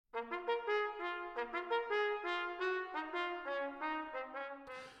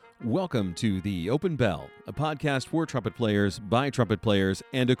Welcome to The Open Bell, a podcast for trumpet players, by trumpet players,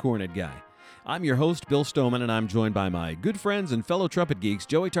 and a cornet guy. I'm your host, Bill Stoneman, and I'm joined by my good friends and fellow trumpet geeks,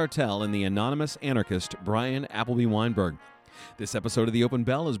 Joey Tartell and the anonymous anarchist, Bryan Appleby Weinberg. This episode of The Open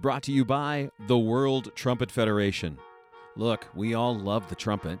Bell is brought to you by the World Trumpet Federation. Look, we all love the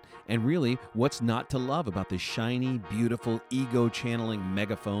trumpet, and really, what's not to love about this shiny, beautiful, ego-channeling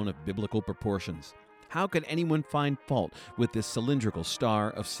megaphone of biblical proportions? How could anyone find fault with this cylindrical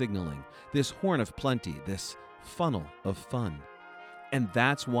star of signaling, this horn of plenty, this funnel of fun? And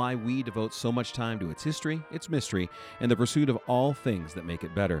that's why we devote so much time to its history, its mystery, and the pursuit of all things that make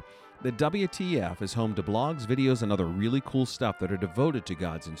it better. The WTF is home to blogs, videos, and other really cool stuff that are devoted to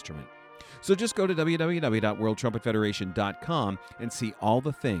God's instrument. So just go to www.worldtrumpetfederation.com and see all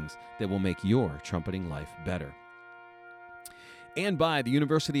the things that will make your trumpeting life better. And by the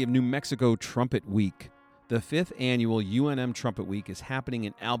University of New Mexico Trumpet Week. The 5th annual UNM Trumpet Week is happening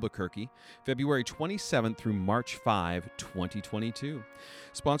in Albuquerque, February 27th through March 5, 2022.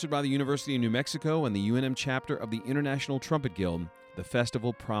 Sponsored by the University of New Mexico and the UNM chapter of the International Trumpet Guild, the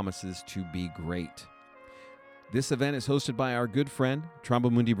festival promises to be great. This event is hosted by our good friend,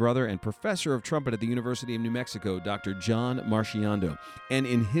 Trombomundi brother, and professor of trumpet at the University of New Mexico, Dr. John Marciando. And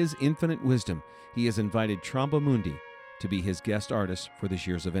in his infinite wisdom, he has invited Trombomundi to be his guest artist for this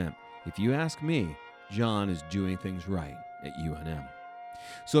year's event. If you ask me, John is doing things right at UNM.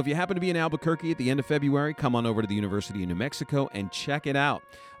 So if you happen to be in Albuquerque at the end of February, come on over to the University of New Mexico and check it out.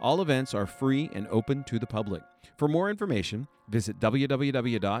 All events are free and open to the public. For more information, visit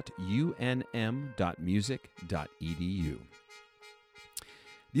www.unm.music.edu.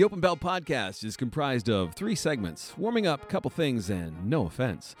 The Open Bell podcast is comprised of 3 segments, warming up, a couple things, and no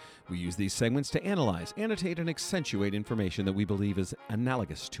offense. We use these segments to analyze, annotate, and accentuate information that we believe is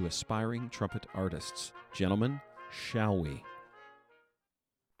analogous to aspiring trumpet artists. Gentlemen, shall we?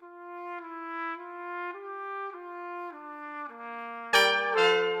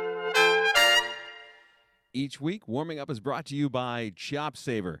 Each week, Warming Up is brought to you by Chop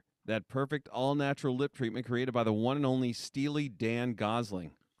Saver, that perfect all-natural lip treatment created by the one and only Steely Dan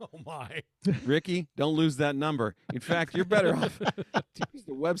Gosling. Oh, my. Ricky, don't lose that number. In fact, you're better off to use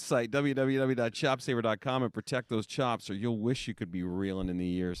the website, www.chopsaver.com, and protect those chops, or you'll wish you could be reeling in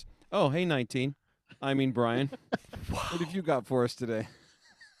the ears. Oh, hey, Bryan. Wow. What have you got for us today?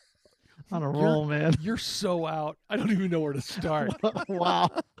 On a roll, man. You're so out. I don't even know where to start. Wow.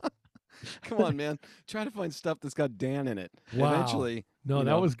 Come on, man. Try to find stuff that's got Dan in it. Wow. Eventually. No,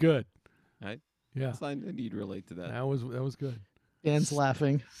 that was good. Right? Yeah. I need to relate to that. That was good. Dan's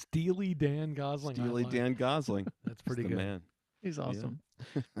laughing. Steely Dan Gosling. Dan Gosling. That's pretty good. Man. He's awesome.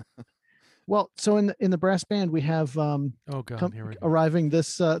 Yeah. Well, so in the brass band, we have here we go. Arriving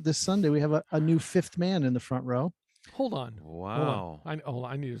this Sunday. We have a new 5th man in the front row. Hold on. Wow. Hold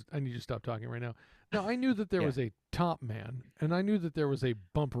on. I need to stop talking right now. Now, I knew that there was a top man, and I knew that there was a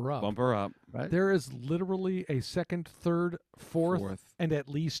bumper up. Bumper up. Right. There is literally a 2nd, 3rd, 4th, and at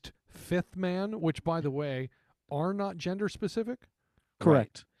least 5th man, which, by the way, are not gender specific.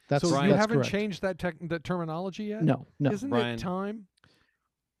 Correct. Right. So you haven't correct. changed that terminology yet? No. Isn't Bryan, it time?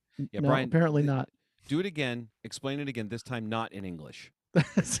 Yeah, no, Bryan, apparently not. Do it again. Explain it again. This time not in English.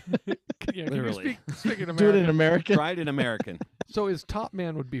 Literally. Speak in American. Do it in American. Try it in American. So is top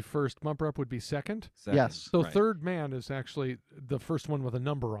man would be first, bumper up would be second? Yes. So right. 3rd man is actually the first one with a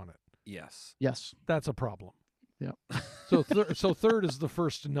number on it. Yes. Yes. That's a problem. Yeah. So 3rd is the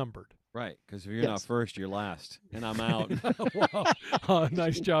first numbered. Right, because if you're not first, you're last, and I'm out. Wow. Oh,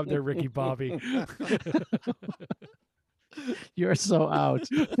 nice job there, Ricky Bobby. You're so out.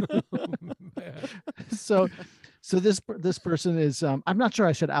 So this person is. I'm not sure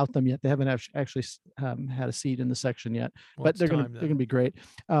I should out them yet. They haven't actually had a seat in the section yet, but they're gonna be great.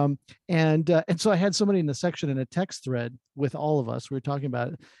 And so I had somebody in the section in a text thread with all of us. We were talking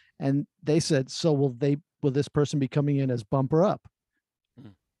about it, and they said, "So will this person be coming in as bumper up?"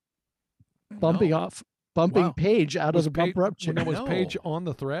 Bumping Paige out of the bumper up chair. Was Paige on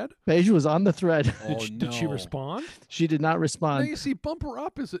the thread? Paige was on the thread. Did she respond? She did not respond. Now you see, bumper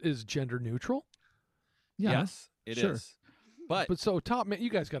up is gender neutral. Yeah. Yes, it is. But so top man, you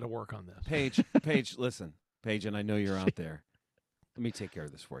guys got to work on this. Paige, listen, Paige, and I know you're out there. Let me take care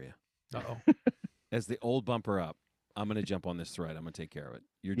of this for you. Uh-oh. As the old bumper up, I'm going to jump on this thread. I'm going to take care of it.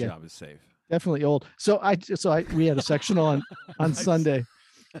 Your job is safe. Definitely old. So we had a sectional on Sunday.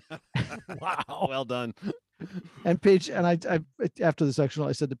 Wow. Well done. And Paige, and I after the sectional,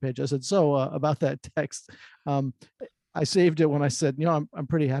 I said to Paige, I said, so about that text, I saved it when I said, I'm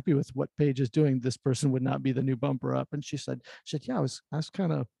pretty happy with what Paige is doing. This person would not be the new bumper up. And she said, yeah, I was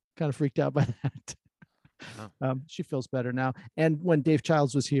kind of kind of freaked out by that. She feels better now. And when Dave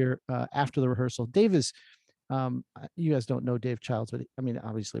Childs was here after the rehearsal, Dave is, you guys don't know Dave Childs, but I mean,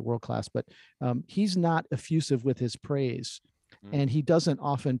 obviously world class, but he's not effusive with his praise. And he doesn't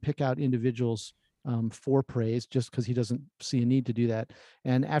often pick out individuals for praise just because he doesn't see a need to do that.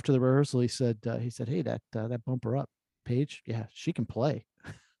 And after the rehearsal, he said, hey, that bumper up Paige, yeah, she can play.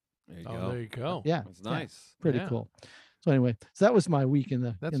 There you go. There you go. Yeah, that's nice. Pretty cool. So anyway, so that was my week in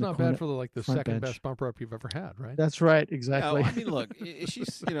the. That's in not the bad for the second bench. best bumper up you've ever had, right? That's right, exactly. Yeah, I mean, look,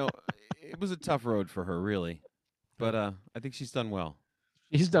 she's it was a tough road for her, really, but I think she's done well.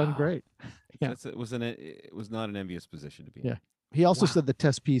 He's done great. Yeah, it was not an envious position to be in. Yeah. He also said the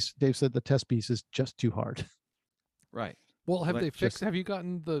test piece. Dave said the test piece is just too hard. Right. Well, have they fixed? Have you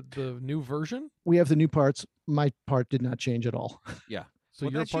gotten the new version? We have the new parts. My part did not change at all. Yeah. So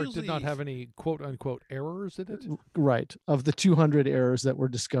your part did not have any quote unquote errors in it? Right. Of the 200 errors that were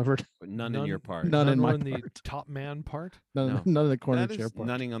discovered. But none in your part. None in my in part. the top man part? None in the corner chair part.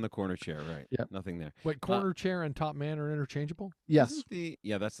 None on the corner chair, right. Yeah. Nothing there. Wait, corner chair and top man are interchangeable? Yes.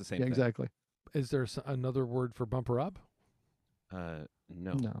 Yeah, that's the same Yeah, thing. exactly. Is there another word for bumper up? No.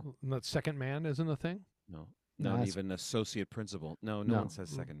 No. That second man isn't a thing? No. Not even associate principal. No one says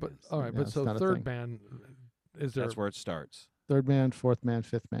second but, man. All right, but so third man, is there? That's where it starts. Third man, fourth man,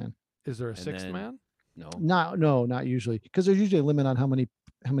 fifth man. Is there a sixth man? No. No, not usually, because there's usually a limit on how many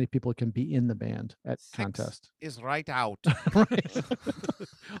people can be in the band at contest. Is right out. Right.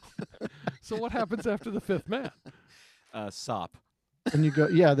 So what happens after the fifth man? Sop. And you go,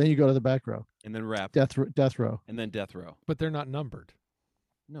 then you go to the back row. And then rep. Death row. And then death row. But they're not numbered.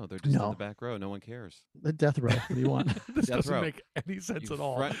 No, they're just in the back row. No one cares. The death row. What do you want? This doesn't make any sense at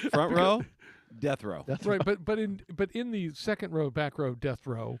all. Front row, death row. Right, but in the second row, back row, death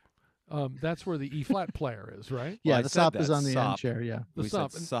row, that's where the E flat player is, right? Yeah, Well, the sop is on the end chair. Yeah, the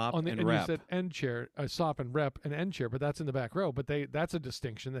sop on the and rep. You said end chair, sop and rep and end chair, but that's in the back row. But that's a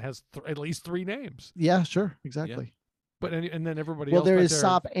distinction that has at least three names. Yeah, sure, exactly. Yeah. But and then everybody else. Well, there is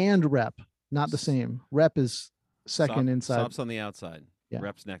sop and rep, not the same. Rep is second inside. Sop's on the outside. Yeah.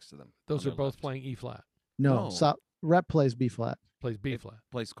 Rep's next to them. Those are both playing E flat. No, rep plays B flat. Plays B flat.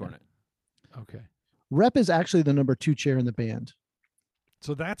 Plays cornet. Okay. Rep is actually the number 2 chair in the band.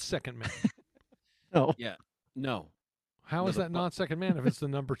 So that's second man. No. Yeah. No. How is that not second man if it's the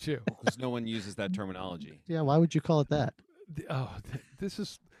number 2? Because no one uses that terminology. Yeah. Why would you call it that?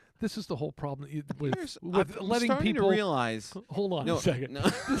 This is the whole problem with I'm letting people to realize. Hold on a second. No.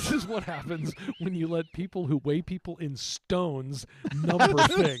 This is what happens when you let people who weigh people in stones number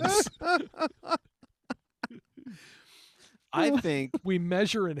things. I think we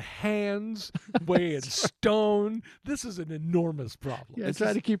measure in hands, weigh in stone. This is an enormous problem. Yeah,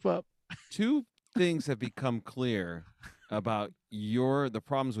 try to keep up. 2 things have become clear about the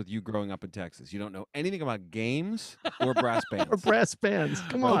problems with you growing up in Texas. You don't know anything about games or brass bands. Or brass bands.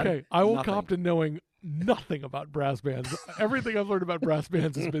 Come on. Okay, I will cop to knowing nothing about brass bands. Everything I've learned about brass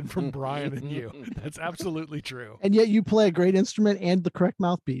bands has been from Bryan and you. That's absolutely true. And yet you play a great instrument and the correct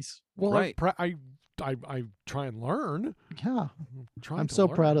mouthpiece. Well, right. I try and learn. Yeah. I'm so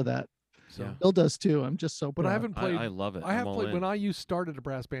proud of that. So. Yeah. Bill does too. I'm just so proud. But I haven't played. I love it. I have played when I started a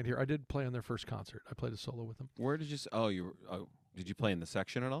brass band here. I did play on their first concert. I played a solo with them. Where did you? Did you play in the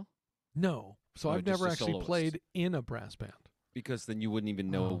section at all? No. So I've never actually played in a brass band. Because then you wouldn't even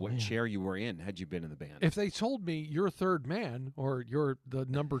know what chair you were in had you been in the band. If they told me you're third man or you're the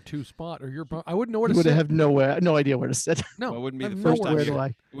number 2 spot or I wouldn't know where to sit. You would have no idea where to sit. No, well, it wouldn't be the first time.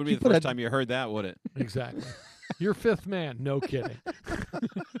 It wouldn't be the first time you heard that, would it? Exactly. You're fifth man. No kidding.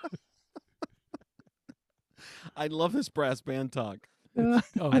 I love this brass band talk.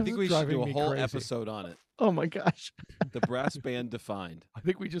 I think we should do a whole episode on it. Oh my gosh. The brass band defined. I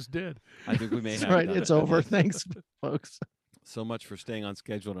think we just did. I think we may have. Right. It's over. Thanks, folks. So much for staying on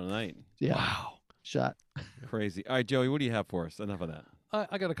schedule tonight. Yeah. Wow. Shot. Crazy. All right, Joey, what do you have for us? Enough of that.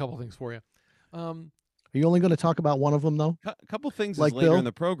 I got a couple things for you. Are you only going to talk about one of them, though? A couple things like later Bill? in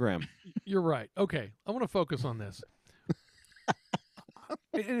the program. You're right. Okay. I want to focus on this.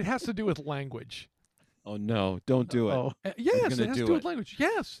 It has to do with language. Oh, no. Don't do it. Oh. Yes, it has to do with language.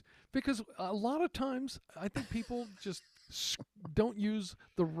 Yes. Because a lot of times, I think people just don't use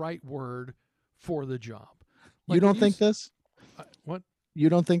the right word for the job. Like you don't think this? What? You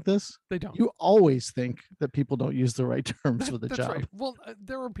don't think this? They don't. You always think that people don't use the right terms for the That's job. Right. Well,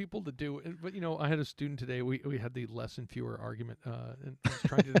 there are people that do. But, I had a student today. We had the less and fewer argument and I was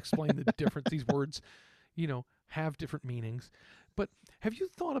trying to explain the difference. These words, have different meanings. But have you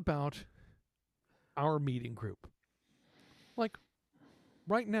thought about our meeting group? Like,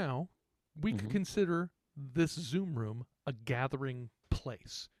 right now, we could consider this Zoom room a gathering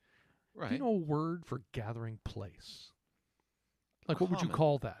place. Right. Do you know a word for gathering place? Like, what would you Common.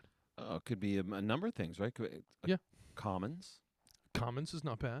 call that? Oh, it could be a number of things, right? Yeah. Commons. Commons is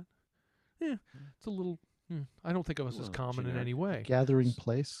not bad. Yeah, it's a little. I don't think of us as Well, common in generic. any way. Gathering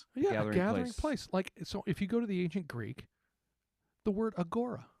place. Yeah, gathering a gathering place. place. Like, so if you go to the ancient Greek, the word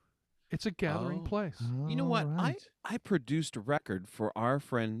agora, it's a gathering Oh. place. You know what? Right. I produced a record for our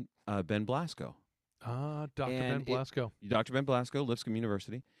friend Ben Blasco. Ah, Dr. And Ben Blasco. Dr. Ben Blasco, Lipscomb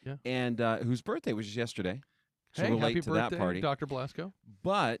University. Yeah. And whose birthday was yesterday. So Hey, we're late happy to birthday, that party. Dr. Blasco.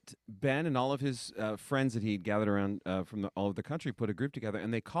 But Ben and all of his friends that he'd gathered around from all over the country put a group together,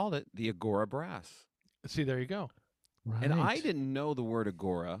 and they called it the Agora Brass. See, there you go. Right. And I didn't know the word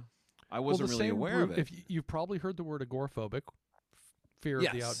agora. I Well, wasn't the really same aware group, of it. If you've probably heard the word agoraphobic, fear of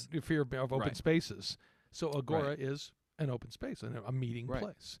Yes. fear of open Right. spaces. So agora Right. is an open space and a meeting Right.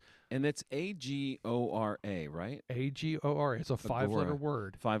 place. And it's Agora, right? Agora. It's a 5-letter Agora.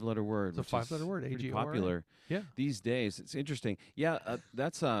 word. 5-letter word. It's a which 5-letter is word, pretty Agora. popular Yeah. these days. It's interesting. Yeah,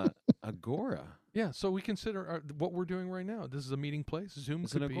 that's agora. Yeah. So we consider what we're doing right now. This is a meeting place. Zoom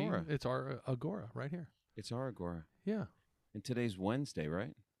It's an could be. agora. It's our agora right here. It's our agora. Yeah. And today's Wednesday,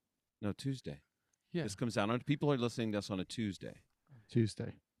 right? No, Tuesday. Yeah. This comes out on. People are listening to us on a Tuesday.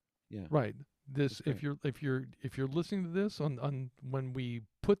 Tuesday. Yeah. Right. This That's if you're listening to this on when we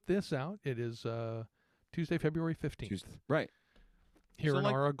put this out, it is Tuesday, February 15th. Tuesday. Right. Here So, in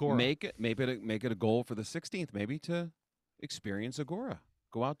like, our agora. Make it a goal for the 16th, maybe to experience agora.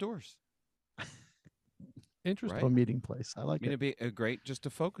 Go outdoors. Interesting. Right. A meeting place. I like I mean, it. it'd be great just to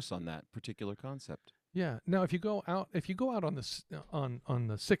focus on that particular concept. Yeah. Now, if you go out on the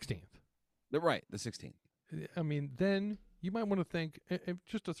 16th, Right, the 16th. I mean, then you might want to think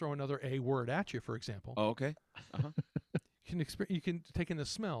just to throw another A word at you, for example. Oh, okay. Uh-huh. You can take in the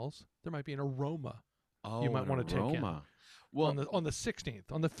smells. There might be an aroma Oh, you might an want to take in. aroma. Well, on the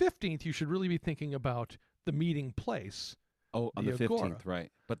 16th. On the 15th, you should really be thinking about the meeting place. on the the 15th, agora.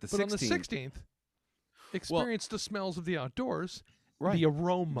 right. But the But 16th. on the 16th, experience the smells of the outdoors, right. the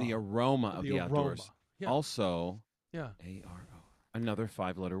aroma. The aroma of the outdoors. aroma. Yeah. Also, Yeah. A-R-O. Another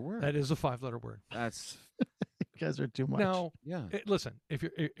 5-letter word. That is a 5-letter word. That's, You guys are too much. Now, yeah. listen, if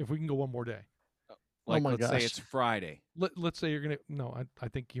we can go one more day. Like, my let's gosh. say it's Friday. Let's say you're going to No, I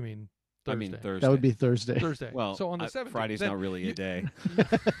think you mean I Thursday. mean, Thursday. that would be Thursday. Thursday. Well, so on the 17th. Friday's then not really a day.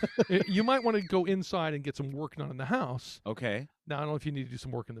 you might want to go inside and get some work done in the house. Okay. Now, I don't know if you need to do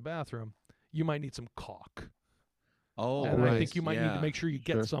some work in the bathroom. You might need some caulk. Oh, And right. I think you might need to make sure you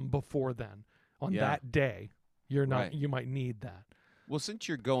get Sure. some before then. On Yeah. that day, Right. you might need that. Well, since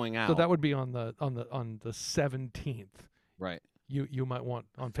you're going out. So that would be on the 17th. right. You might want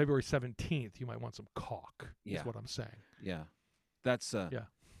on February 17th. You might want some caulk. Yeah. Is what I'm saying. Yeah. That's Yeah.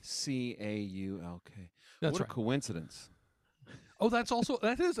 C-A-U-L-K. That's what right. a coincidence. Oh, that's a It's a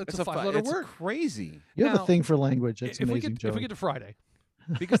 5-letter it's word. crazy. You have Now, a thing for language. It's if we amazing, get if we Joey. get to Friday,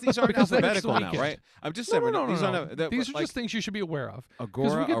 Because these aren't Because that's alphabetical the now, weekend. right? I'm just no, saying. no, no, these no, aren't. no. These are like just things you should be aware of.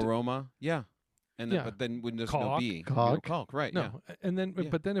 agora, get to- aroma. Yeah. And Yeah. but then when there's Caulk. no B. Caulk. Caulk, right. Yeah. No, and then Yeah.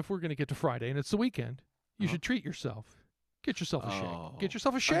 but then if we're going to get to Friday and it's the weekend, you Uh-huh. should treat yourself. Get yourself a Oh. shake. Get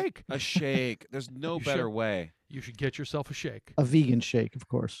yourself a shake. A shake. There's no You better should. way. You should get yourself a shake. A vegan shake, of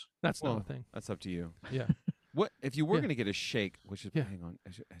course. That's Well, not a thing. That's up to you. Yeah. What if you were Yeah. going to get a shake? Which is Yeah. hang on.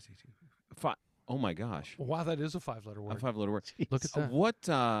 Oh my gosh. Wow, that is a 5-letter A word. 5-letter word. Look at that. What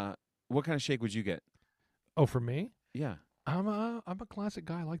kind of shake would you get? Oh, for me, Yeah. I'm a classic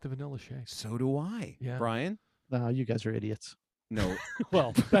guy. I like the vanilla shake. So do I. Yeah. Brian? No, you guys are idiots. No.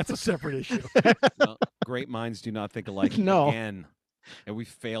 Well, that's a separate issue. Well, great minds do not think alike No. again. And we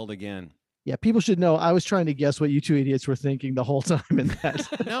failed again. Yeah, people should know. I was trying to guess what you two idiots were thinking the whole time in that.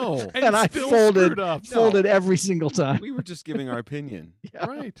 No. And I still folded- screwed up. Folded every single time. We were just giving our opinion. Yeah.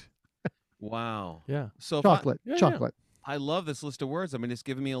 Right. Wow. Yeah. So if Chocolate. Yeah, yeah. chocolate. I love this list of words. I mean, it's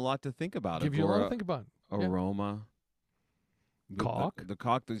giving me a lot to think about. Give you a lot to Agora, think about. Yeah. aroma. Caulk. The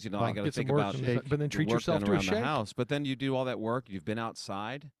caulk, I got to Get some think work about. done, shake. but then the treat work yourself done to a around the shake. house. But then you do all that work. You've been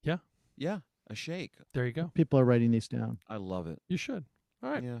outside. Yeah. Yeah. A shake. There you go. People are writing these down. I love it. You should. All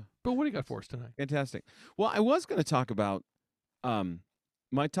right. Yeah. But what do you got for us tonight? Fantastic. Well, I was going to talk about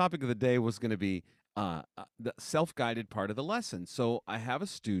my topic of the day was going to be the self-guided part of the lesson. So I have a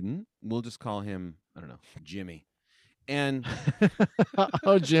student. We'll just call him, I don't know, Jimmy. And,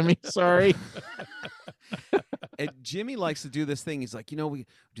 Oh, Jimmy, sorry. and Jimmy likes to do this thing. He's like, we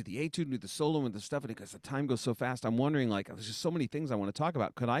do the etude, we do the solo and the stuff, and because the time goes so fast, I'm wondering, like, there's just so many things I want to talk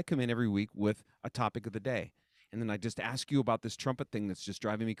about. Could I come in every week with a topic of the day? And then I just ask you about this trumpet thing that's just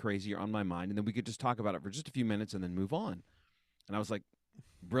driving me crazy or on my mind, and then we could just talk about it for just a few minutes and then move on. And I was like,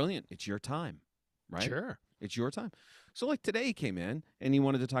 brilliant. It's your time, right? Sure. It's your time. So like today he came in and he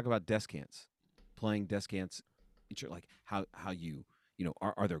wanted to talk about descants, playing descants, like how you know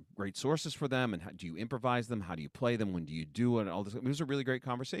are there great sources for them, and how do you improvise them? How do you play them? When do you do it? All this. It was a really great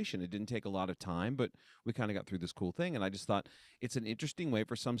conversation. It didn't take a lot of time, but we kind of got through this cool thing. And I just thought it's an interesting way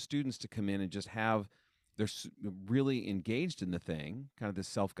for some students to come in and just have they're really engaged in the thing, kind of this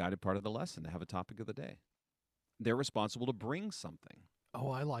self-guided part of the lesson, to have a topic of the day. They're responsible to bring something.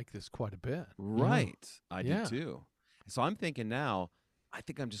 Oh, I like this quite a bit. Right. Yeah. I do too. So I'm thinking now, I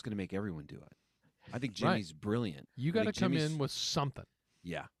think I'm just going to make everyone do it. I think Jimmy's brilliant. You got to come in with something.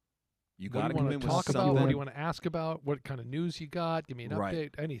 Yeah. You got to come in with with talk something. about? What do you want to ask about? What kind of news you got? Give me an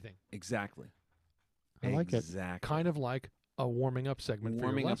update. Anything. Exactly. I like it. Kind of like a warming up segment.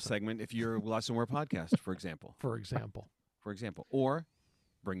 Warming up segment if you're a Lessonware podcast, for example. For example. Or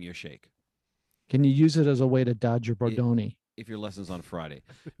bring you a shake. Can you use it as a way to dodge your Bordoni? If your lesson's on Friday.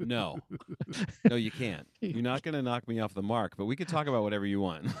 No. No, you can't. You're not going to knock me off the mark, but we could talk about whatever you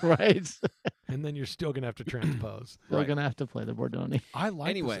want. Right. And then you're still going to have to transpose. Still going to have to play the Bordoni. I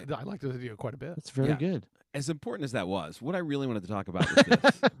like this video quite a bit. It's very good. As important as that was, what I really wanted to talk about was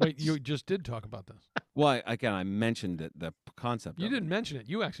this. Wait, you just did talk about this. Well, I mentioned it, the concept You of didn't mention it.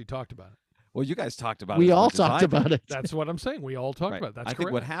 You actually talked about it. Well, you guys talked about it. We all talked about it. That's what I'm saying. We all talked about it. That's I correct.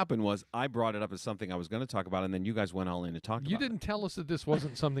 think what happened was I brought it up as something I was going to talk about, and then you guys went all in to talk about it. You didn't tell us that this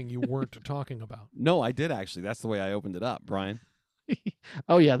wasn't something you weren't talking about. No, I did actually. That's the way I opened it up, Brian.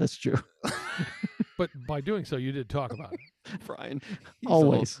 Oh, yeah, that's true. But by doing so, you did talk about it. Brian.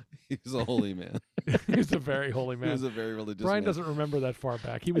 Always. He's a holy man. He's a very holy man. He was a very religious Brian man. doesn't remember that far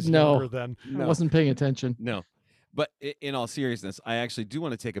back. He was younger then. I wasn't paying attention. No. But in all seriousness, I actually do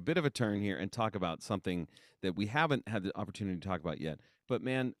want to take a bit of a turn here and talk about something that we haven't had the opportunity to talk about yet. But,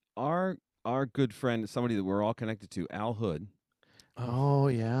 man, our good friend, somebody that we're all connected to, Al Hood. Oh,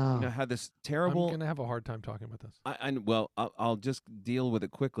 yeah. Had this terrible... I'm going to have a hard time talking about this. I'll just deal with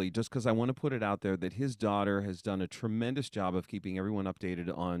it quickly, just because I want to put it out there that his daughter has done a tremendous job of keeping everyone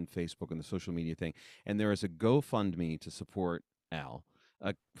updated on Facebook and the social media thing. And there is a GoFundMe to support Al,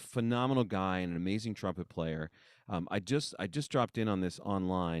 a phenomenal guy and an amazing trumpet player. I just dropped in on this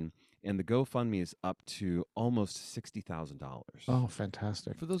online, and the GoFundMe is up to almost $60,000. Oh,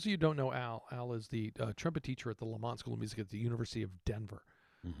 fantastic! For those of you who don't know Al is the trumpet teacher at the Lamont School of Music at the University of Denver.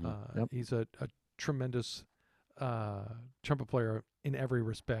 Mm-hmm. He's a tremendous trumpet player in every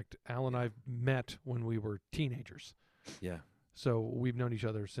respect. Al and I met when we were teenagers. Yeah. So we've known each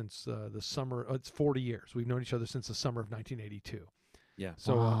other since the summer. It's 40 years. We've known each other since the summer of 1982. Yeah.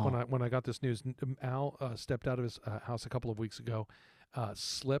 So when I got this news, Al stepped out of his house a couple of weeks ago,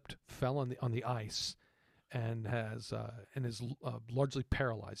 slipped, fell on the ice, and is largely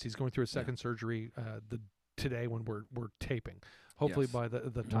paralyzed. He's going through a second surgery today when we're taping. Hopefully by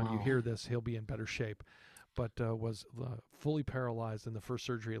the time you hear this, he'll be in better shape. But was fully paralyzed, and the first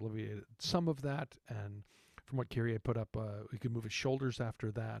surgery alleviated some of that. And from what Kyrie put up, he could move his shoulders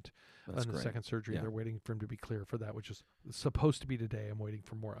after that. That's the great. second surgery, Yeah. they're waiting for him to be clear for that, which is supposed to be today. I'm waiting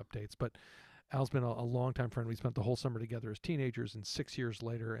for more updates. But Al's been a longtime friend. We spent the whole summer together as teenagers, and 6 years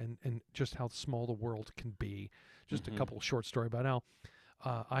later, and just how small the world can be. Just a couple short story about Al.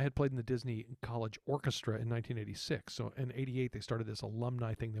 I had played in the Disney College Orchestra in 1986. So in 88, they started this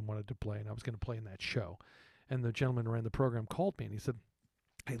alumni thing they wanted to play, and I was going to play in that show. And the gentleman who ran the program called me, and he said,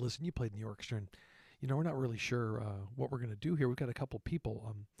 "Hey, listen, you played in the orchestra, and we're not really sure what we're going to do here. We've got a couple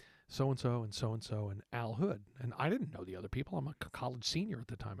people, so-and-so and so-and-so and Al Hood." And I didn't know the other people. I'm a college senior at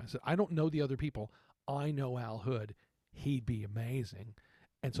the time. I said, "I don't know the other people. I know Al Hood. He'd be amazing."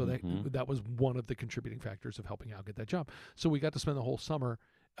 And so that was one of the contributing factors of helping Al get that job. So we got to spend the whole summer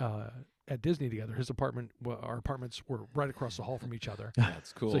at Disney together. Our apartments were right across the hall from each other.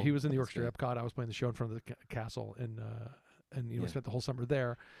 That's cool. So he was in the orchestra at Epcot. I was playing the show in front of the castle, and we spent the whole summer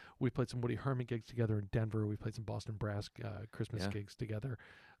there. We played some Woody Herman gigs together in Denver. We played some Boston Brass Christmas gigs together.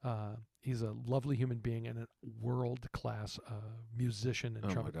 He's a lovely human being and a world-class musician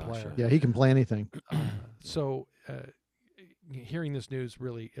and trumpet player. Yeah, he can play anything. So hearing this news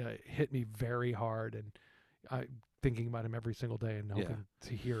really hit me very hard, and I thinking about him every single day and hoping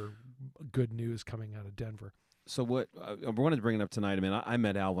to hear good news coming out of Denver. So what I wanted to bring it up tonight. I mean, I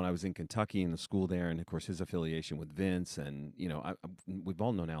met Al when I was in Kentucky in the school there, and of course his affiliation with Vince, and we've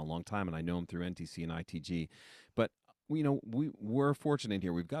all known Al a long time, and I know him through NTC and ITG. But we're fortunate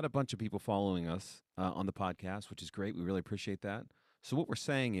here. We've got a bunch of people following us on the podcast, which is great. We really appreciate that. So what we're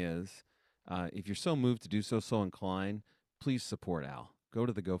saying is, if you're so moved to do so inclined, please support Al. Go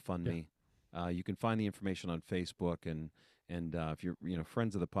to the GoFundMe. Yeah. You can find the information on Facebook, and if you're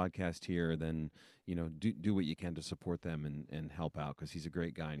friends of the podcast here, then do what you can to support them and help out, because he's a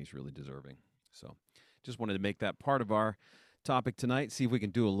great guy and he's really deserving. So just wanted to make that part of our topic tonight. See if we can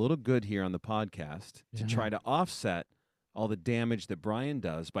do a little good here on the podcast to try to offset all the damage that Bryan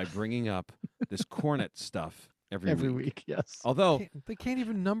does by bringing up this cornet stuff every week. Yes. Although they can't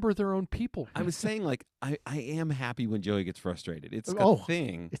even number their own people. I was saying, like, I am happy when Joey gets frustrated. It's a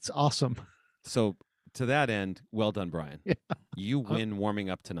thing. It's awesome. So to that end, well done, Bryan. Yeah. You win warming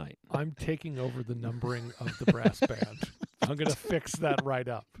up tonight. I'm taking over the numbering of the brass band. I'm going to fix that right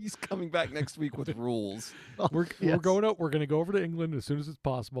up. He's coming back next week with rules. We're going out. We're going to go over to England as soon as it's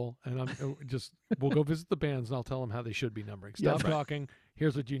possible, and we'll go visit the bands, and I'll tell them how they should be numbering. Stop talking.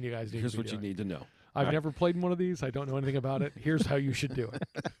 Here's what you guys need. Here's to be what doing. you need to know. I've never played in one of these. I don't know anything about it. Here's how you should do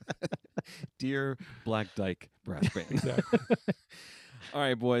it. Dear Black Dyke Brass Band. Exactly. All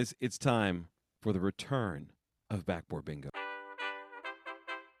right, boys, it's time for the return of Backbore Bingo.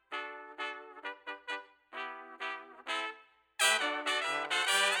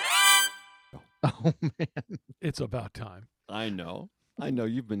 Oh man, it's about time. I know.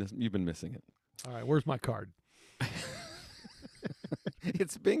 You've been missing it. All right, where's my card?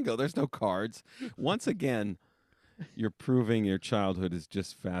 It's bingo. There's no cards. Once again, you're proving your childhood is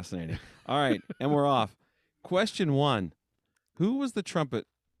just fascinating. All right, and we're off. Question 1. Who was the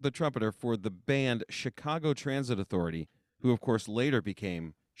trumpeter for the band Chicago Transit Authority, who of course later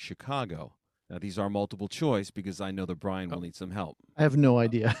became Chicago? Now these are multiple choice because I know that Bryan will need some help. I have no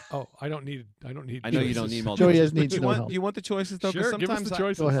idea. Oh, I don't need. I know choices. you don't need multiple Joey choice. needs Do no help. you want the choices though? Sure, give us sometimes the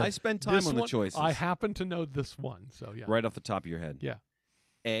choices. Go ahead. I spend time on the choices. I happen to know this one, so yeah. Right off the top of your head. Yeah.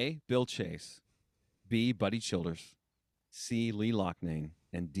 A. Bill Chase. B. Buddy Childers. C. Lee Loughnane.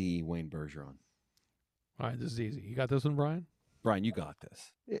 And D. Wayne Bergeron. All right, this is easy. You got this one, Bryan? Bryan, you got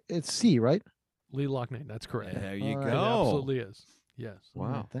this. It's C, right? Lee Loughnane. That's correct. There you All go. right. It absolutely is. Yes.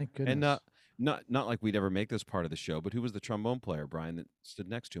 Wow. Thank goodness. And not like we'd ever make this part of the show, but who was the trombone player, Bryan, that stood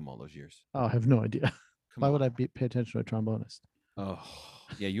next to him all those years? I have no idea. Come Why on. would I pay attention to a trombonist? Oh,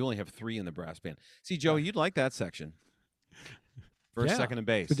 yeah, you only have 3 in the brass band. See, Joey, you'd like that section. First, Yeah. second, and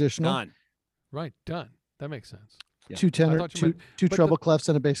bass. Traditional. Done. Right. Done. That makes sense. Yeah. 2 tenor, I thought you meant- two but treble clefs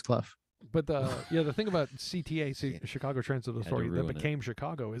and a bass clef. But the thing about CTA, Chicago Transit Authority, that ruin it. became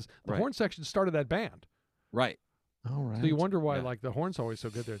Chicago is the Right. horn section started that band. Right. All right. So you wonder why Yeah. like the horn's always so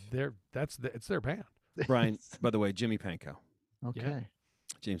good. It's their band. Bryan, by the way, Jimmy Pankow. Okay.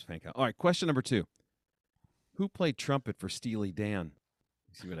 James Pankow. All right, question number 2. Who played trumpet for Steely Dan?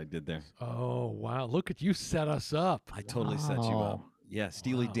 See what I did there? Oh wow! Look at you, set us up. I totally set you up. Wow. Yeah,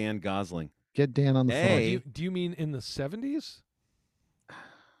 Steely Wow. Dan Gosling. Get Dan on the Hey. Do you mean in the 70s?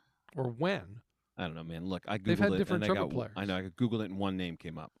 Or when? I don't know, man. Look, I googled They've had it. different and trumpet players. I know. I googled it, and one name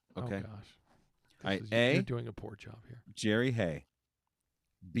came up. Okay. Oh gosh. All right. You're A. doing a poor job here. Jerry Hay.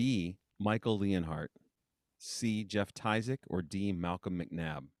 B. Michael Leonhardt. C. Jeff Tyzik. Or D. Malcolm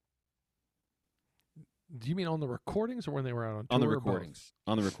McNabb. Do you mean on the recordings or when they were out on tour? On the or both? recordings.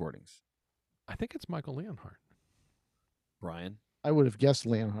 On the recordings. I think it's Michael Leonhardt. Bryan. I would have guessed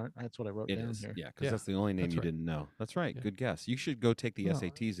Leonhardt. That's what I wrote It down is. here. Yeah, because Yeah, that's the only name that's you right. didn't know. That's right. Yeah. Good guess. You should go take the No.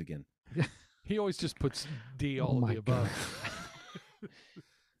 SATs again. He always just puts D all Oh of my the above.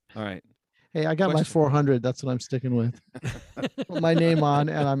 All right. Hey, I got my Question- 400. That's what I'm sticking with. Put my name on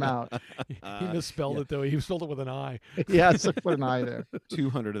and I'm out. He misspelled it though. He spelled it with an I. Yes, I put an I there.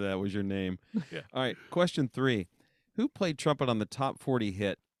 200 of that was your name. Yeah. All right. Question 3. Who played trumpet on the top 40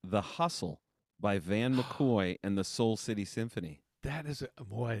 hit The Hustle by Van McCoy and the Soul City Symphony? That is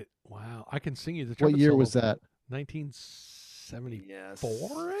what? Wow! I can sing you the. What trumpet year solo. was that?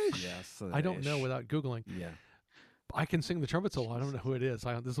 1974-ish. Yes. I don't know without googling. Yeah. I can sing the trumpet solo. I don't know who it is.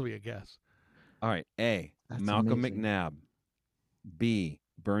 This will be a guess. All right. A. That's Malcolm amazing. McNabb. B.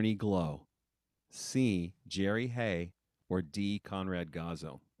 Bernie Glow. C. Jerry Hay. Or D. Conrad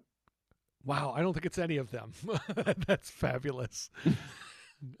Gazzo. Wow! I don't think it's any of them. That's fabulous.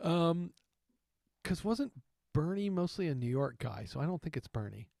 Because wasn't Bernie mostly a New York guy? So I don't think it's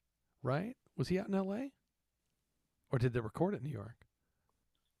Bernie, right? Was he out in L.A. or did they record it in New York?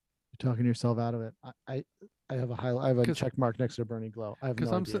 You're talking yourself out of it. I have a 'Cause- check mark next to Bernie Glow. I have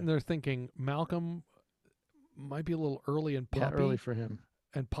Because no I'm idea. sitting there thinking Malcolm might be a little early and Yeah, poppy. early for him.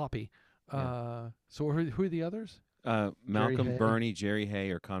 And poppy. Yeah. So who are the others? Malcolm, Hay. Bernie, Jerry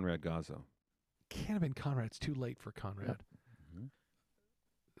Hay, or Conrad Gazzo. Can't have been Conrad. It's too late for Conrad. Mhm.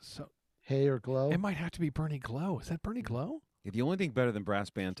 So Hay or Glow? it might have to be Bernie Glow. Is that Bernie Glow? Yeah, the only thing better than brass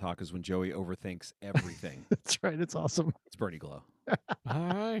band talk is when Joey overthinks everything. That's right. It's awesome. It's Bernie Glow. All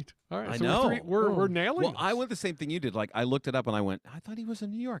right. I So know. We're nailing. Well, I this. went the same thing you did. Like I looked it up and I went, I thought he was a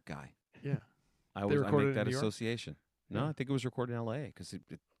New York guy. Yeah. I They make recorded it in that New York? association. No, Yeah. I think it was recorded in L.A. because it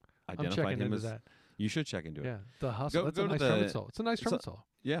I'm identified checking him into as that. You should check into it. Yeah, the hustle. That's a nice trumpet solo. It's a nice trumpet solo.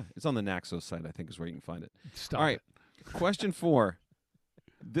 Yeah, it's on the Naxos site, I think, is where you can find it. Stop All right, it. Question 4.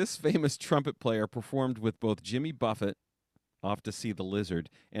 This famous trumpet player performed with both Jimmy Buffett, Off to See the Lizard,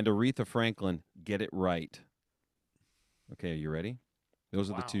 and Aretha Franklin, Get It Right. Okay, are you ready? Those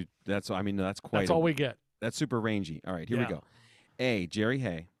are the two. That's quite. That's all we get. That's super rangy. All right, here we go. A, Jerry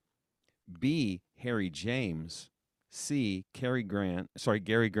Hay. B, Harry James. C, Gary Grant.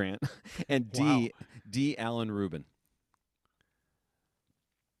 And D, Alan Rubin.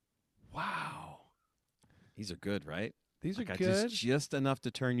 Wow. These are good, right? These are good. Just enough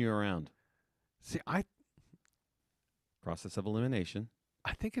to turn you around. See, Process of elimination.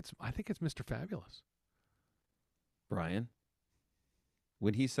 I think it's Mr. Fabulous. Bryan.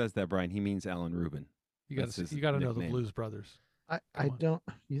 When he says that, Bryan, he means Alan Rubin. You got to know the Blues Brothers. I don't.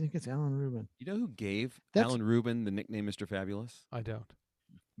 You think it's Alan Rubin? You know who gave Alan Rubin the nickname Mr. Fabulous? I don't.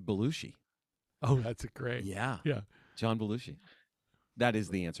 Belushi. Oh, that's great. Yeah. Yeah. John Belushi. That is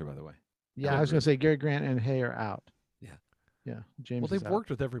the answer, by the way. Yeah, I was going to say Gary Grant and Hay are out. Yeah. Yeah. James. Well, they've worked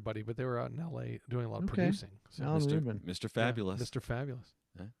with everybody, but they were out in L.A. doing a lot of producing. So Alan Rubin. Mr. Fabulous. Yeah, Mr. Fabulous.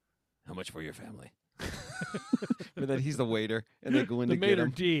 Huh? How much for your family? But then he's the waiter, and they go in the to get Mater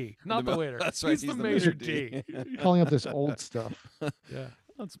him. D, not the waiter. That's right. He's the Mater D. Calling up this old stuff. Yeah.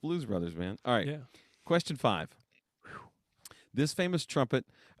 That's Blues Brothers, man. All right. Yeah. Question 5. This famous trumpeter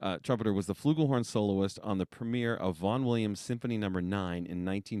was the flugelhorn soloist on the premiere of Vaughan Williams' Symphony No. 9 in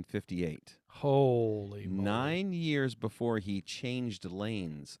 1958. Holy moly. 9 years before he changed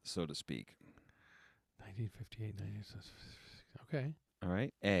lanes, so to speak. 1958, 1960. Okay. All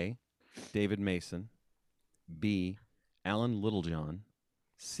right. A, David Mason. B, Alan Littlejohn.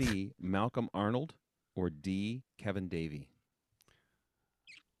 C, Malcolm Arnold. Or D, Kevin Davey.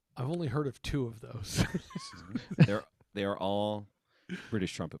 I've only heard of 2 of those. They are all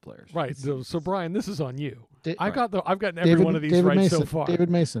British trumpet players. Right. So Bryan, this is on you. I've right. gotten every one of these David right Mason, so far. David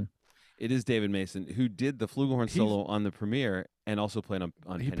Mason. It is David Mason, who did the flugelhorn solo on the premiere and also played on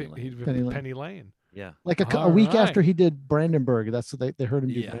Penny Lane. Yeah. Like a week after he did Brandenburg. That's what they heard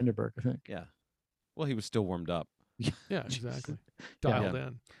him do Yeah. Brandenburg, I think. Yeah. Well, he was still warmed up. Yeah, exactly. Dialed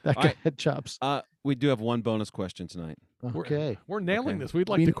in. That guy had chops. We do have one bonus question tonight. Okay. We're nailing Okay. this. We'd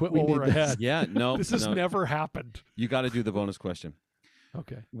like to quit while we're ahead. Yeah, no. This has never happened. You got to do the bonus question.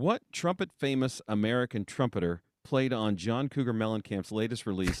 Okay. What trumpet famous American trumpeter played on John Cougar Mellencamp's latest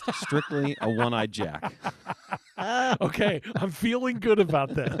release, Strictly a One-Eyed Jack? Okay, I'm feeling good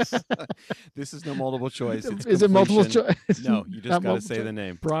about this. This is no multiple choice. It's Is it multiple completion. choice? No, you just got to say the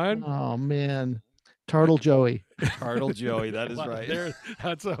name. Bryan? Oh, man. Turtle Joey. Turtle Joey, that is right.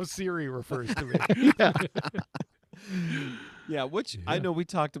 That's how Siri refers to me. Yeah. Yeah, which I know we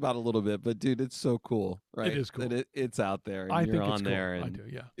talked about a little bit, but dude, it's so cool, right? It is cool. That it's out there, and I you're think on it's there, cool. and I do,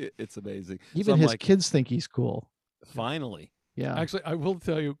 yeah. it's amazing. Even his kids think he's cool. Finally. Yeah. Actually, I will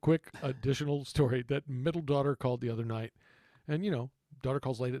tell you a quick additional story. That middle daughter called the other night, and daughter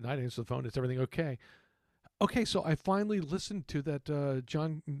calls late at night, answers the phone. Is everything okay? Okay, so I finally listened to that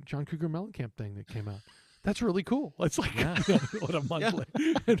John Cougar Mellencamp thing that came out. That's really cool. It's like what a month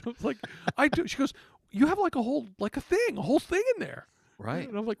later. And I was like, I do. She goes, you have like a whole thing in there. Right.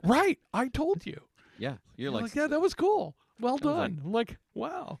 And I'm like, right. I told you. Yeah. You're like, yeah, that was cool. Well I was done. I'm like,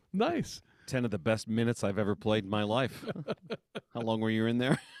 wow, nice. 10 of the best minutes I've ever played in my life. How long were you in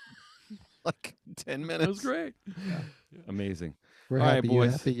there? Like 10 minutes. That was great. Yeah. Amazing. We're All happy. right, You're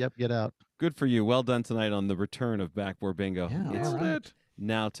boys. happy. Yep, get out. Good for you. Well done tonight on the return of Backbore Bingo. Yeah, It's all right.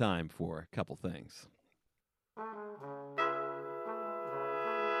 now time for a couple things.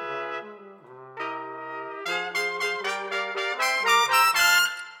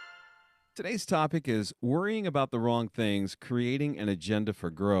 Today's topic is worrying about the wrong things, creating an agenda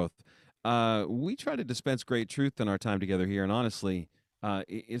for growth. We try to dispense great truth in our time together here, and honestly,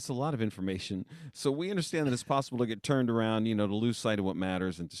 it's a lot of information. So we understand that it's possible to get turned around, to lose sight of what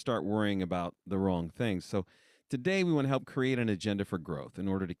matters and to start worrying about the wrong things. So today we want to help create an agenda for growth in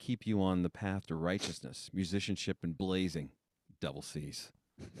order to keep you on the path to righteousness, musicianship, and blazing. Double C's,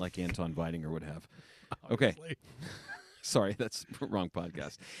 like Anton Weidinger would have. Okay. Obviously. Sorry, that's the wrong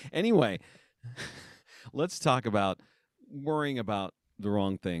podcast. Anyway, let's talk about worrying about the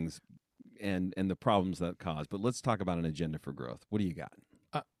wrong things and the problems that cause. But let's talk about an agenda for growth. What do you got?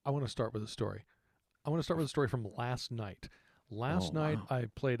 I want to start with a story. I want to start with a story from last night. Last night, wow. I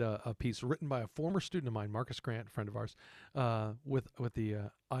played a piece written by a former student of mine, Marcus Grant, a friend of ours, with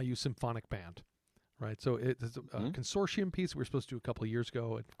the IU Symphonic Band. Right, so it's a consortium piece we were supposed to do a couple of years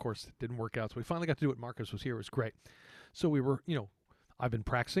ago, and of course it didn't work out. So we finally got to do it. Marcus was here; it was great. So we were, I've been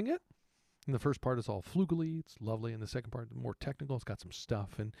practicing it. And the first part is all flugely, it's lovely, and the second part more technical. It's got some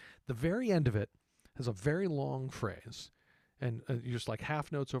stuff, and the very end of it has a very long phrase, and you're just like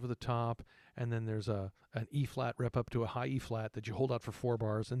half notes over the top, and then there's an E flat rep up to a high E flat that you hold out for 4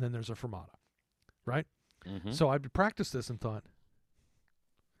 bars, and then there's a fermata, right? Mm-hmm. So I'd practiced this and thought,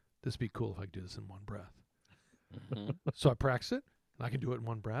 this would be cool if I could do this in one breath. Mm-hmm. So I practice it, and I can do it in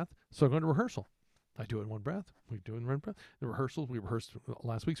one breath. So I go into rehearsal. I do it in one breath. We do it in one breath. The rehearsals, we rehearsed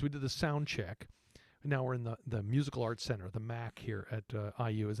last week, so we did the sound check. Now we're in the Musical Arts Center. The MAC here at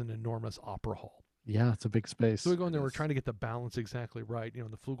IU is an enormous opera hall. Yeah, it's a big space. So we go in there, we're trying to get the balance exactly right.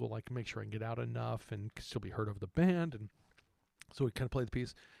 The flugel, like, make sure I can get out enough and still be heard over the band. And so we kind of play the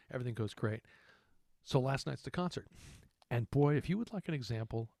piece. Everything goes great. So last night's the concert. And boy, if you would like an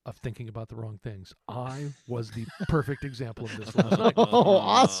example of thinking about the wrong things, I was the perfect example of this last night. Oh,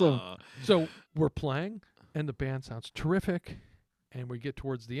 awesome. So we're playing, and the band sounds terrific. And we get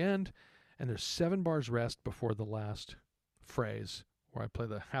towards the end, and there's 7 bars rest before the last phrase where I play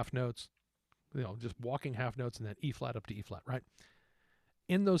the half notes, just walking half notes and then E flat up to E flat, right?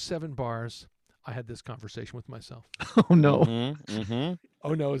 In those 7 bars, I had this conversation with myself. Oh, no. Mm-hmm. Mm-hmm.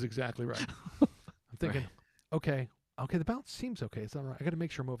 Oh, no is exactly right. I'm thinking, okay, the bounce seems okay. It's all right. I got to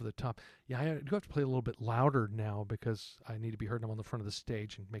make sure I'm over the top. Yeah, I do have to play a little bit louder now because I need to be heard. I'm on the front of the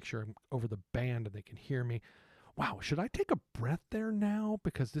stage and make sure I'm over the band and they can hear me. Wow, should I take a breath there now?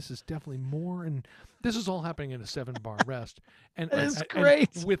 Because this is definitely more, and this is all happening in a 7-bar rest. And That's great.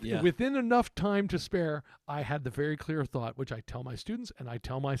 And within enough time to spare, I had the very clear thought, which I tell my students and I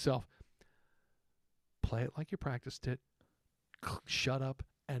tell myself, play it like you practiced it. Shut up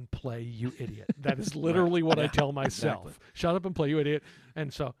and play, you idiot. That is literally what I tell myself. Exactly. Shut up and play, you idiot.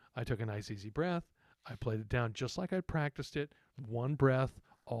 And so I took a nice easy breath. I played it down just like I practiced it, 1 breath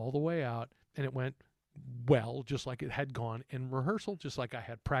all the way out, and it went well, just like it had gone in rehearsal, just like I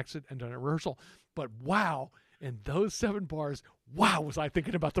had practiced it and done it in rehearsal. But wow, in those 7 bars, wow, was I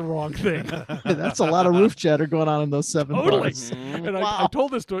thinking about the wrong thing. That's a lot of roof chatter going on in those 7 Totally. bars. And I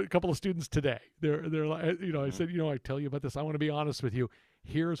told this to a couple of students today. They're like, I said, I tell you about this. I want to be honest with you.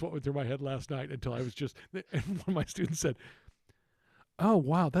 Here's what went through my head last night until I was just, and one of my students said, oh,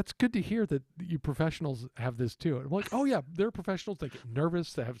 wow, that's good to hear that you professionals have this too. And I'm like, oh, yeah, they're professionals. They get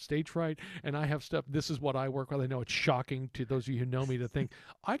nervous. They have stage fright. And I have stuff. This is what I work with. I know it's shocking to those of you who know me to think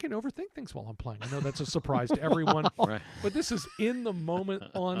I can overthink things while I'm playing. I know that's a surprise to everyone. Right. But this is in the moment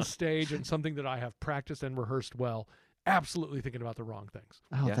on stage and something that I have practiced and rehearsed well, absolutely thinking about the wrong things.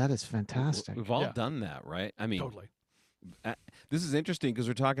 Oh, Yeah. that is fantastic. We've all done that, right? I mean, Totally. This is interesting because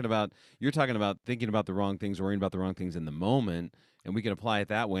you're talking about thinking about the wrong things, worrying about the wrong things in the moment, and we can apply it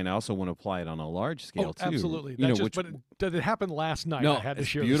that way. And I also want to apply it on a large scale too. Absolutely. But did it happen last night? No, I had to it's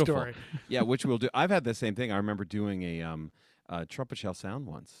share beautiful. the story. Yeah, which we'll do. I've had the same thing. I remember doing a trumpet shell sound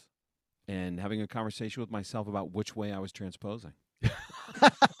once, and having a conversation with myself about which way I was transposing.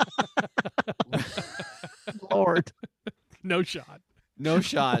 Lord. No shot. No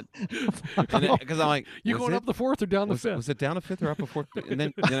shot. Because I'm like, You was going it- up the 4th or down the 5th? Was it down a 5th or up a 4th? And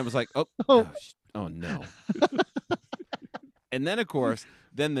then it was like, oh no. And then, of course,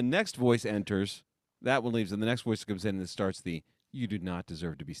 then the next voice enters. That one leaves, and the next voice comes in and it starts the, you do not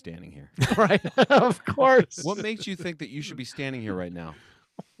deserve to be standing here. Right. Of course. What makes you think that you should be standing here right now?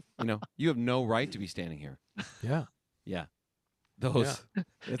 You have no right to be standing here. Yeah. Yeah.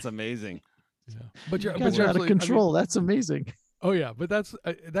 It's amazing. Yeah. But you're You guys are out of absolutely- I mean, control. That's amazing. oh yeah, but that's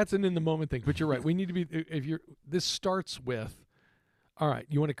an in the moment thing. But you're right. We need to be. This starts with, all right.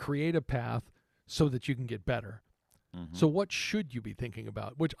 You want to create a path so that you can get better. Mm-hmm. So what should you be thinking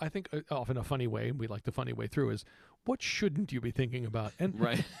about? Which I think often a funny way, and we like the funny way through, is what shouldn't you be thinking about? And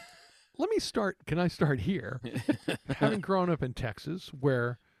Right. let me start. Can I start here? Having grown up in Texas,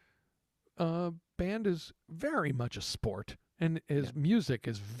 where band is very much a sport, and music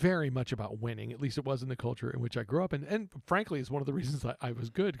is very much about winning. At least it was in the culture in which I grew up, and frankly, is one of the reasons I was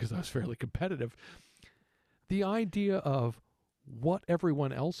good, because I was fairly competitive. The idea of what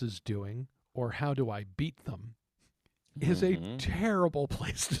everyone else is doing or how do I beat them is a terrible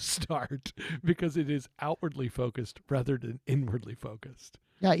place to start, because it is outwardly focused rather than inwardly focused.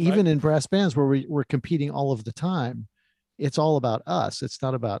 Yeah, even in brass bands where we're competing all of the time, it's all about us. It's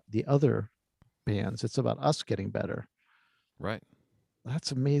not about the other bands. It's about us getting better. Right.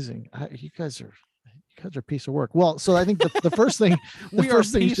 That's amazing. You guys are a piece of work. Well, so I think the first thing We are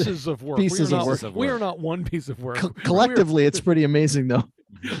pieces of work. Pieces of work. We are not one piece of work. Collectively, it's pretty amazing, though.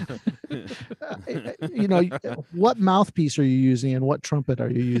 What mouthpiece are you using and what trumpet are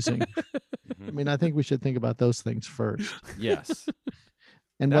you using? I mean, I think we should think about those things first, Yes.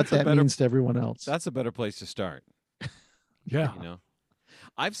 and That's what a that better- means to everyone else. That's a better place to start. Yeah.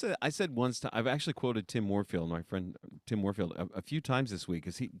 I said once time. I've actually quoted Tim Moorfield, my friend Tim Moorfield, a few times this week,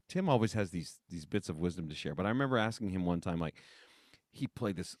 because Tim always has these bits of wisdom to share. But I remember asking him one time, like, he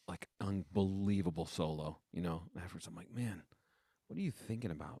played this like unbelievable solo, and afterwards I'm like, man, what are you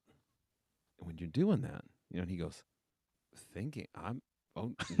thinking about when you're doing that? And he goes, thinking.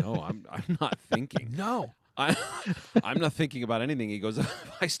 Oh no, I'm not thinking. No. I'm not thinking about anything. He goes,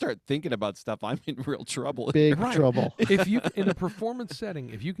 if I start thinking about stuff, I'm in real trouble. Big trouble. If you, in a performance setting,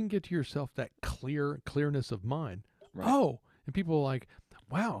 if you can get to yourself that clearness of mind, and people are like,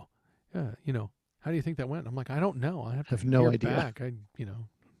 wow, how do you think that went? I'm like, I don't know. I have no hear idea. Back. I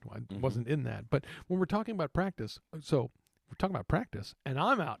wasn't in that. But when we're talking about practice, and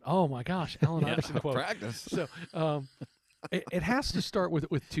I'm out. Oh my gosh, Allen Iverson quote. Practice. So, it has to start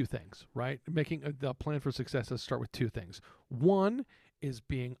with two things, right? Making the plan for success has to start with two things. One is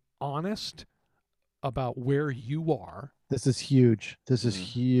being honest about where you are. This is huge. This is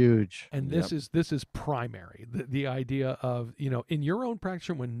huge. And this is primary. The idea of, in your own practice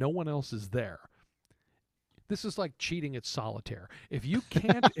room when no one else is there. This is like cheating at solitaire. If you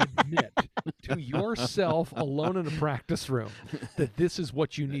can't admit to yourself alone in a practice room that this is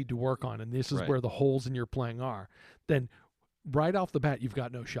what you need to work on and this is where the holes in your playing are, then right off the bat, you've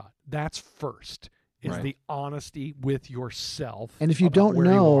got no shot. That's first, is the honesty with yourself. And if you don't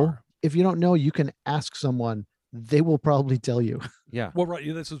know, you can ask someone. They will probably tell you. Yeah. Well, right.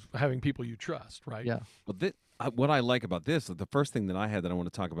 This is having people you trust, right? Yeah. Well, what I like about this, the first thing that I had that I want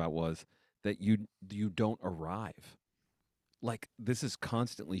to talk about was that you don't arrive. Like, this is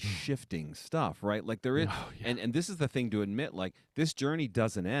constantly shifting stuff, right? Like there is, and this is the thing to admit, like this journey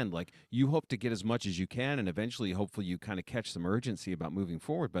doesn't end. Like you hope to get as much as you can, and eventually, hopefully you kind of catch some urgency about moving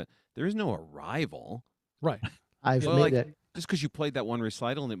forward, but there is no arrival. Right. I've made it. Just because you played that one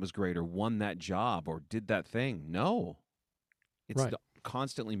recital and it was great, or won that job, or did that thing. No. It's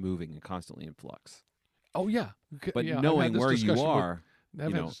constantly moving and constantly in flux. Oh, yeah. But knowing where you are.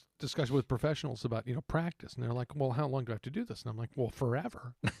 I've had this discussion with professionals about, practice. And they're like, well, how long do I have to do this? And I'm like, well,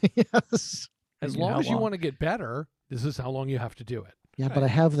 forever. Yes. As long as you want to get better, this is how long you have to do it. Yeah, but I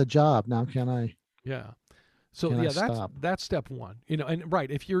have the job. Now can I? Yeah. So, that's step one. And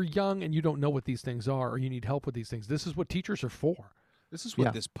if you're young and you don't know what these things are or you need help with these things, this is what teachers are for. This is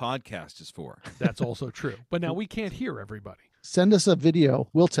what this podcast is for. That's also true. But now we can't hear everybody. Send us a video.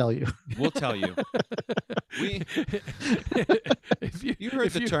 We'll tell you. We'll tell you. You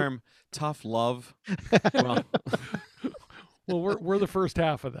heard the term tough love. Well, we're the first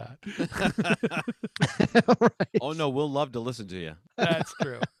half of that. Right. Oh no, we'll love to listen to you. That's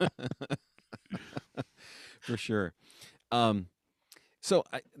true. For sure. So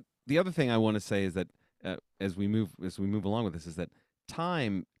the other thing I want to say is that as we move along with this is that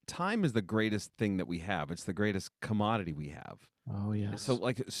time is the greatest thing that we have. It's the greatest commodity we have. Oh yeah.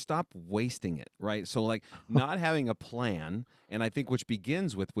 So stop wasting it, right? So not having a plan, and I think which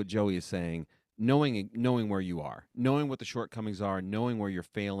begins with what Joey is saying, knowing where you are, knowing what the shortcomings are, knowing where you're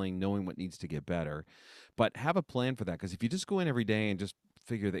failing, knowing what needs to get better. But have a plan for that, because if you just go in every day and just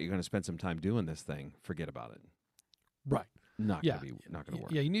figure that you're going to spend some time doing this thing, forget about it. Right. Not going to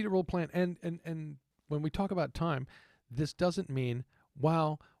work. Yeah, you need a role plan. And when we talk about time, this doesn't mean,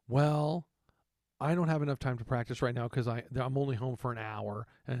 well, I don't have enough time to practice right now because I'm only home for an hour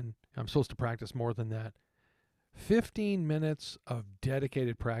and I'm supposed to practice more than that. 15 minutes of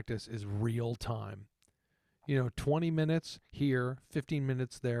dedicated practice is real time. 20 minutes here, 15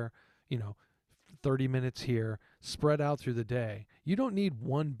 minutes there, 30 minutes here, spread out through the day. You don't need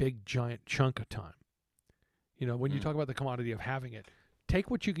one big giant chunk of time. When you talk about the commodity of having it, take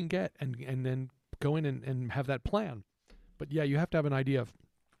what you can get and then go in and have that plan. But yeah, you have to have an idea of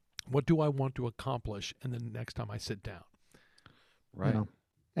what do I want to accomplish, and then next time I sit down. Right.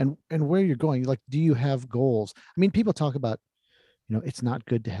 And where you're going, like, do you have goals? I mean, people talk about, it's not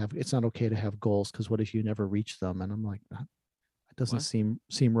okay to have goals because what if you never reach them? And I'm like, that doesn't seem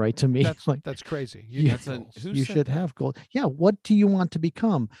right to me. That's crazy. You should have goals. Yeah. What do you want to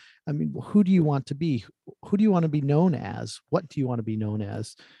become? I mean, who do you want to be? Who do you want to be known as? What do you want to be known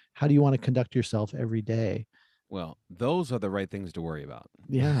as? How do you want to conduct yourself every day? Well, those are the right things to worry about.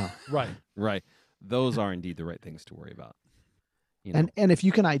 Yeah. Right. Those are indeed the right things to worry about. And if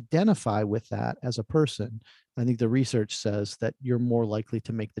you can identify with that as a person, I think the research says that you're more likely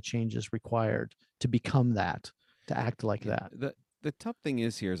to make the changes required to become that, to act like that. The tough thing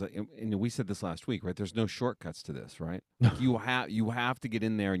is here is, and we said this last week, right? There's no shortcuts to this, right? You have to get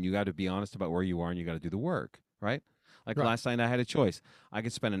in there and you got to be honest about where you are and you got to do the work, right? Last night I had a choice. I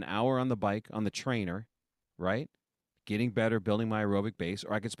could spend an hour on the bike, on the trainer, right? Getting better, building my aerobic base,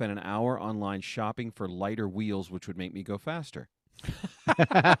 or I could spend an hour online shopping for lighter wheels, which would make me go faster.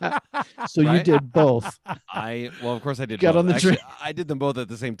 So you did both. Well, of course I did. Got both. on the Actually, train. I did them both at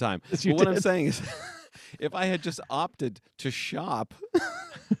the same time. Yes, But what I'm saying is, if I had just opted to shop,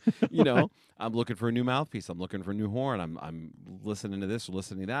 I'm looking for a new mouthpiece. I'm looking for a new horn. I'm listening to this or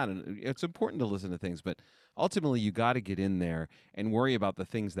listening to that. And it's important to listen to things. But ultimately, you got to get in there and worry about the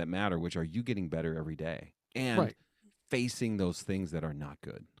things that matter, which are you getting better every day and facing those things that are not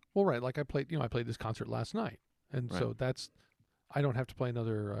good. Well, right. Like I played this concert last night. And so I don't have to play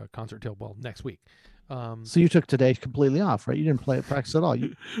another concert till, next week. So you took today completely off, right? You didn't play at practice at all.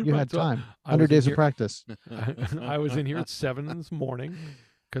 You had time. 100 days of practice. I was in here at 7 this morning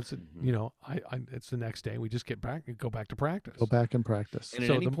because it's the next day. We just get back and go back to practice. Go back and practice. And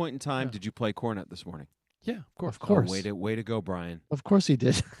at any point in time, did you play cornet this morning? Yeah, of course. Of course. Oh, way to go, Bryan. Of course he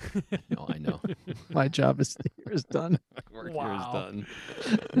did. No, I know. My job is done. Work here is done.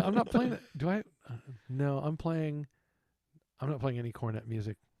 No, I'm not playing it. Do I? No, I'm not playing any cornet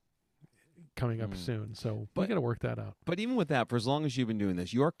music coming up soon, so we got to work that out. But even with that, for as long as you've been doing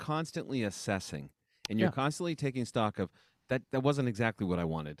this, you're constantly assessing, and you're constantly taking stock of that wasn't exactly what I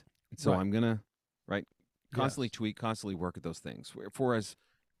wanted. So I'm going to, constantly tweak, constantly work at those things. For as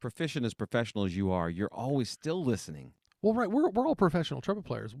proficient as professional as you are, you're always still listening. Well, right, we're all professional trumpet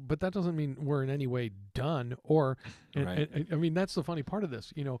players, but that doesn't mean we're in any way done. Or, I mean, that's the funny part of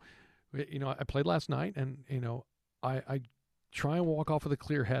this. I played last night, and I try and walk off with a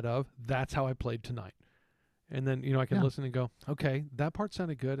clear head of that's how I played tonight, and then I can listen and go, okay, that part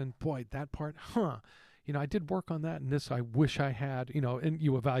sounded good, and boy, that part, I did work on that, and this I wish I had, and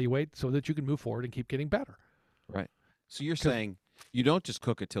you evaluate so that you can move forward and keep getting better. Right. So you're saying you don't just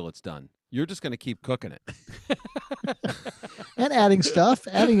cook it till it's done. You're just going to keep cooking it. And adding stuff,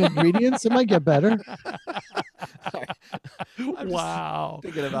 adding ingredients. It might get better. Wow.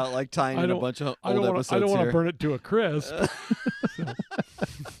 Thinking about tying in a bunch of old episodes I don't want here. to burn it to a crisp.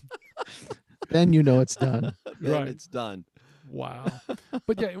 Then it's done. Then it's done. Wow.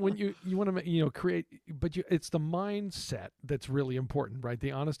 But yeah, when you want to create, but it's the mindset that's really important, right?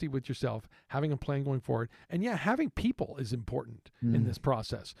 The honesty with yourself, having a plan going forward, and having people is important in this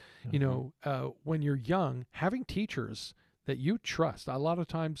process. When you're young, having teachers that you trust. A lot of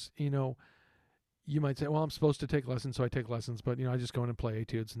times, you might say, well, I'm supposed to take lessons, so I take lessons, but I just go in and play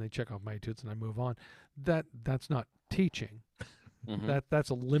etudes, and they check off my etudes, and I move on. That's not teaching. Mm-hmm.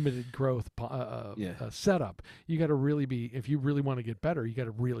 That's a limited growth setup. You got to really be, if you really want to get better, you got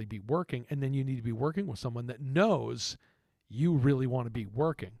to really be working, and then you need to be working with someone that knows you really want to be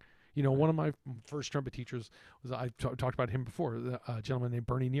working. One of my first trumpet teachers was, I talked about him before, a gentleman named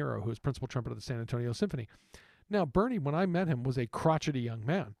Bernie Nero, who was principal trumpet of the San Antonio Symphony. Now, Bernie, when I met him, was a crotchety young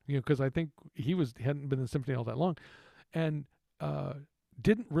man, because I think he hadn't been in the symphony all that long, and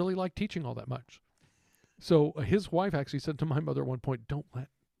didn't really like teaching all that much. So his wife actually said to my mother at one point, "Don't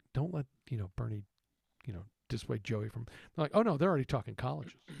let Bernie, dissuade Joey from." They're like, "Oh no, they're already talking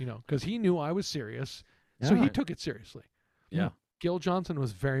colleges," because he knew I was serious, so he took it seriously. Yeah. Gil Johnson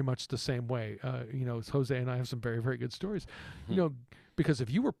was very much the same way. Jose and I have some very, very good stories. Because if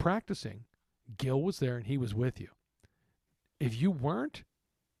you were practicing, Gil was there and he was with you. If you weren't,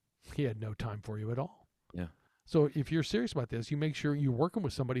 he had no time for you at all. Yeah. So if you're serious about this, you make sure you're working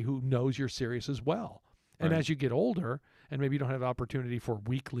with somebody who knows you're serious as well. And as you get older, and maybe you don't have the opportunity for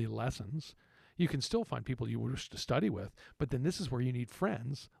weekly lessons, you can still find people you wish to study with. But then this is where you need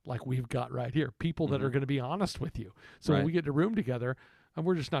friends like we've got right here, people that are going to be honest with you. So when we get in a room together, and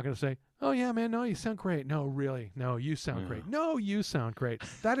we're just not going to say, "Oh yeah, man, no, you sound great." No, really, no, you sound great. No, you sound great.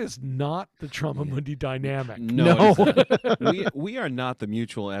 That is not the Trauma Mundi dynamic. No. we are not the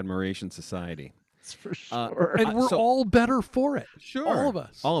Mutual Admiration Society. That's for sure. And we're all better for it. Sure. All of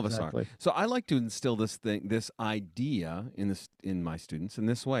us. All of us are. So I like to instill this idea in my students in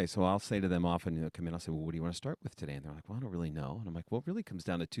this way. So I'll say to them often, come in, I'll say, "Well, what do you want to start with today?" And they're like, "Well, I don't really know." And I'm like, "Well, it really comes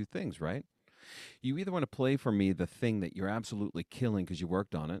down to two things, right? You either want to play for me the thing that you're absolutely killing because you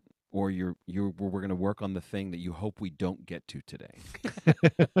worked on it, or we're going to work on the thing that you hope we don't get to today."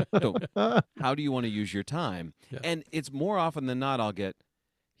 So how do you want to use your time? Yeah. And it's more often than not, I'll get,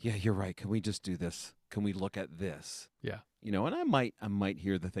 "Yeah, you're right. Can we just do this? Can we look at this?" Yeah. And I might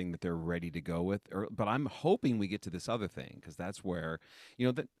hear the thing that they're ready to go with, but I'm hoping we get to this other thing, because that's where,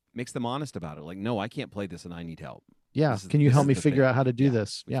 that makes them honest about it. Like, "No, I can't play this and I need help." Yeah. Can you help me figure out how to do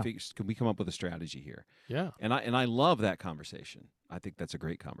this? Yeah. Can we come up with a strategy here? Yeah. And I love that conversation. I think that's a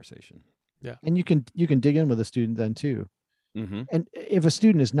great conversation. Yeah. And you can dig in with a student then too. Mm-hmm. And if a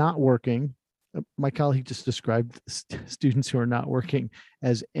student is not working, my colleague just described students who are not working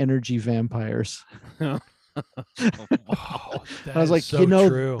as energy vampires. Wow, I was like, so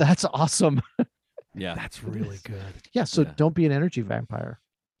true. That's awesome. Yeah. That's really good. Yeah. So Yeah. don't be an energy vampire.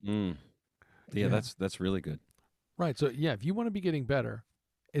 Mm. Yeah, that's really good. Right. So yeah, if you want to be getting better,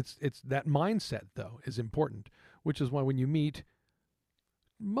 it's that mindset though is important, which is why when you meet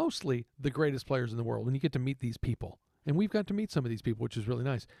mostly the greatest players in the world, when you get to meet these people, and we've got to meet some of these people, which is really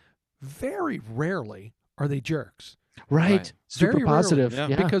nice. Very rarely are they jerks. Right. Super Very positive.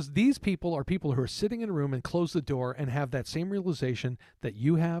 rarely, Yeah. because these people are people who are sitting in a room and close the door and have that same realization that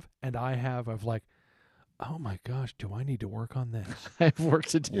you have and I have of like, oh my gosh, do I need to work on this? I have work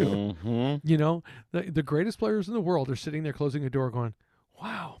to do. Mm-hmm. You know, the greatest players in the world are sitting there closing a door going,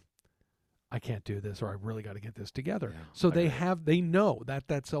 wow, I can't do this, or I really got to get this together. Yeah, So I they know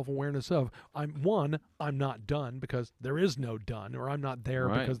that self-awareness of I'm not done because there is no done, or I'm not there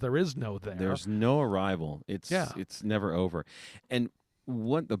Right. because there is no there. There's no arrival. It's never over. And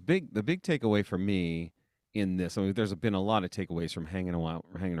what the big takeaway for me in this, I mean, there's been a lot of takeaways from hanging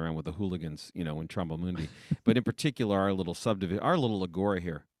around with the hooligans, in Trumbo Mundi, but in particular our little subdivision, our little agora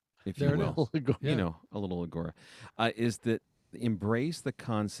here, if There you it will, is. Yeah. a little agora, is that embrace the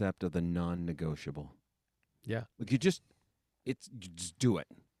concept of the non-negotiable. Yeah. Like you just do it,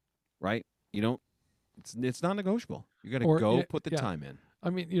 right? You don't. It's non-negotiable. You got to go put the time in.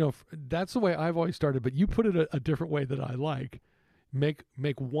 I mean, that's the way I've always started, but you put it a different way that I like. Make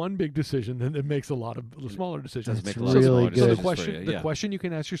one big decision, and it makes a lot of smaller decisions. Does make It's really good. So the for question, you, question you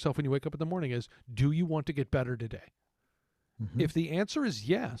can ask yourself when you wake up in the morning is, do you want to get better today? Mhm. If the answer is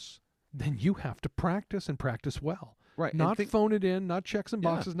yes, then you have to practice and practice well. Right. Not phone it in, not checks and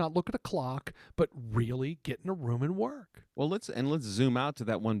Yeah. boxes, not look at a clock, but really get in a room and work. Well, let's zoom out to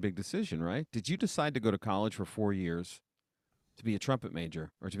that one big decision, right? Did you decide to go to college for 4 years to be a trumpet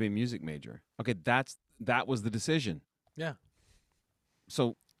major or to be a music major? Okay, that was the decision. Yeah.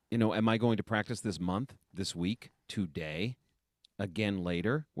 So, am I going to practice this month, this week, today, again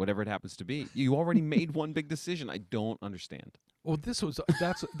later, whatever it happens to be? You already made one big decision. I don't understand. Well, that's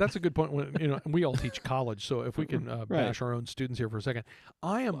a good point. When and we all teach college, so if we can bash our own students here for a second,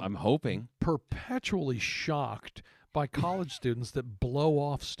 I'm hoping perpetually shocked by college students that blow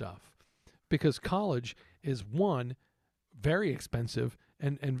off stuff, because college is one very expensive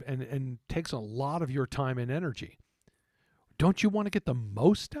and takes a lot of your time and energy. Don't you want to get the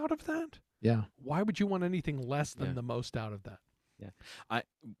most out of that? Yeah. Why would you want anything less than the most out of that? Yeah,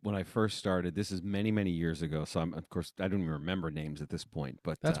 when I first started, this is many, many years ago. So of course, I don't even remember names at this point.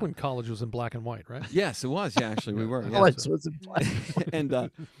 But that's when college was in black and white, right? Yes, it was. Yeah, actually, we were. Oh, it's in black.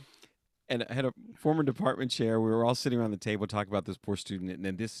 and I had a former department chair. We were all sitting around the table talking about this poor student, and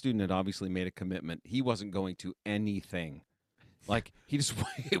then this student had obviously made a commitment. He wasn't going to anything. Like he just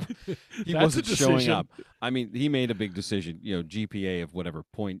he wasn't showing up. I mean, he made a big decision. GPA of whatever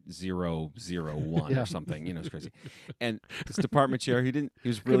 0.001 or something. It's crazy. And this department chair, he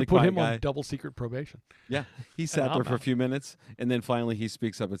was really put quiet him guy. on double secret probation. Yeah, he sat there for a few minutes, and then finally he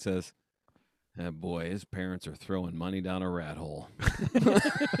speaks up and says, "Boy, his parents are throwing money down a rat hole."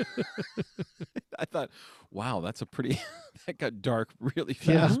 I thought, wow, that's a pretty that got dark really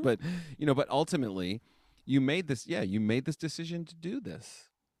fast. Yeah. But but ultimately, you made this decision to do this,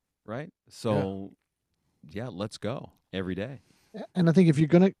 right? So yeah, let's go every day. And I think if you're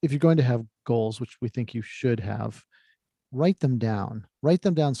going to have goals, which we think you should have, write them down. Write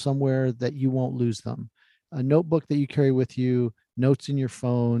them down somewhere that you won't lose them. A notebook that you carry with you, notes in your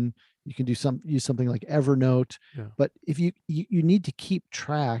phone. You can use something like Evernote. Yeah. But if you need to keep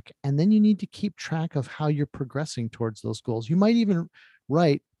track, and then you need to keep track of how you're progressing towards those goals. You might even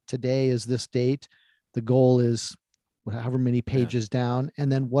write, today is this date. The goal is however many pages down. And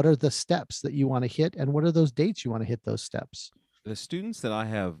then what are the steps that you want to hit? And what are those dates you want to hit those steps? The students that I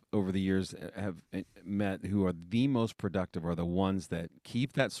have over the years have met who are the most productive are the ones that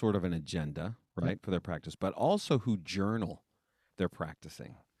keep that sort of an agenda, right, for their practice, but also who journal their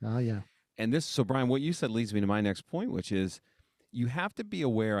practicing. Oh, yeah. And so Bryan, what you said leads me to my next point, which is you have to be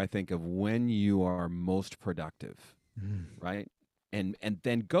aware, I think, of when you are most productive, right? And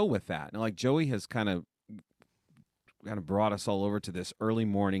then go with that. Now, like Joey has kind of brought us all over to this early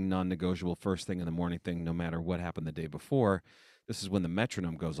morning, non-negotiable, first thing in the morning thing, no matter what happened the day before. This is when the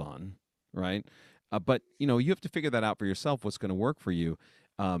metronome goes on, right? But, you have to figure that out for yourself, what's going to work for you.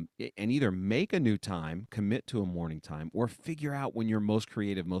 And either make a new time, commit to a morning time, or figure out when you're most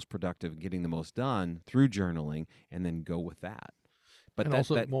creative, most productive, getting the most done through journaling, and then go with that. But and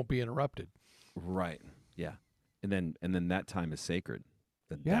also it won't be interrupted. Right. Yeah. And then that time is sacred.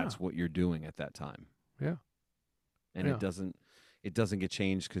 That's what you're doing at that time. Yeah. And it doesn't get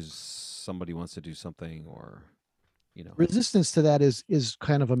changed because somebody wants to do something or Resistance to that is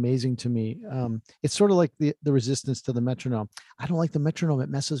kind of amazing to me. It's sort of like the resistance to the metronome. I don't like the metronome. It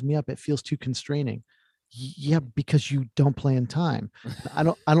messes me up. It feels too constraining. Yeah, because you don't play in time. I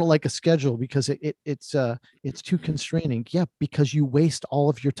don't like a schedule because it's too constraining. Yeah, because you waste all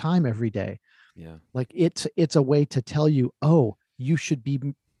of your time every day. Yeah. Like it's a way to tell you, oh, you should be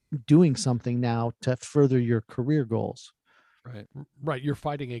doing something now to further your career goals. Right. You're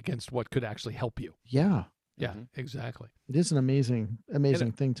fighting against what could actually help you. Yeah. Yeah, exactly. It is an amazing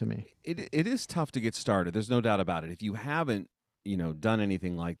thing to me. It is tough to get started. There's no doubt about it. If you haven't, done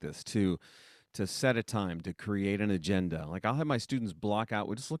anything like this to set a time, to create an agenda. Like I'll have my students block out.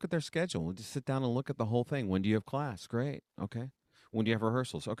 We'll just look at their schedule. We'll just sit down and look at the whole thing. When do you have class? Great. Okay. When do you have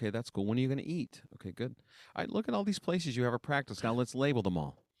rehearsals? Okay, that's cool. When are you going to eat? Okay, good. All right, look at all these places you have a practice. Now let's label them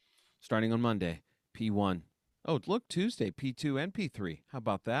all. Starting on Monday, P1. Oh, look, Tuesday, P2 and P3. How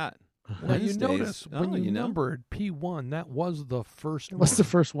about that? Now you notice when you numbered P1, that was the first one. What's the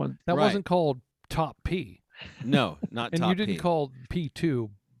first one? That wasn't called top P. No, not top P. And you didn't call P2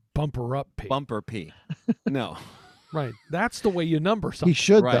 bumper up P. Bumper P. No. Right. That's the way you number something. He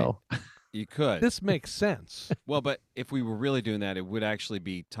should, though. You could. This makes sense. Well, but if we were really doing that, it would actually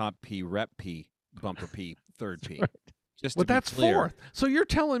be top P, rep P, bumper P, third P. Right. Just but to that's be clear. fourth. So you're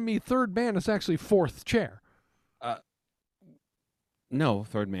telling me third man is actually fourth chair? No,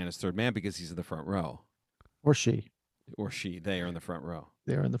 third man is third man because he's in the front row. Or she. They are in the front row.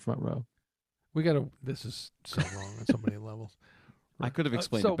 They're in the front row. This is so wrong on so many levels. I could have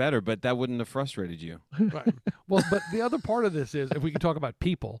explained it better, but that wouldn't have frustrated you. Right. Well, but the other part of this is, if we can talk about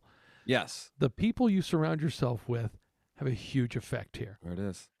people. Yes. The people you surround yourself with have a huge effect here. There it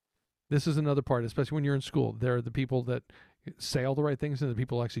is. This is another part, especially when you're in school. They're the people that say all the right things and the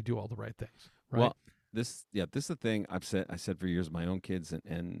people who actually do all the right things. Right? Well, this is the thing I said for years, my own kids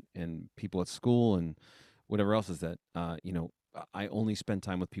and people at school and whatever else, is that, I only spend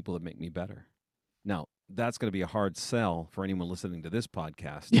time with people that make me better. Now, that's going to be a hard sell for anyone listening to this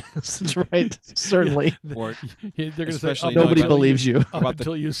podcast. Yes, that's right. Certainly. Or they're going to say, nobody believes you.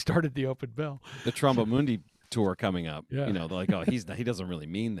 Until you started the open bell. The Tromba Mundi tour coming up. Yeah. They're like, oh, he doesn't really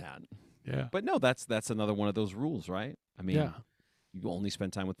mean that. Yeah. But no, that's another one of those rules, right? I mean, you only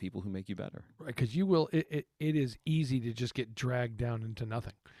spend time with people who make you better. Right, because you will. It is easy to just get dragged down into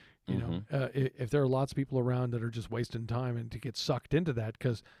nothing. You know, if there are lots of people around that are just wasting time and to get sucked into that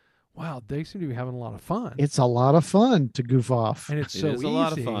because, wow, they seem to be having a lot of fun. It's a lot of fun to goof off. And it's so easy. It is a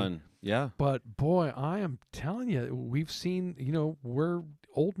lot of fun. Yeah. But boy, I am telling you, we've seen, we're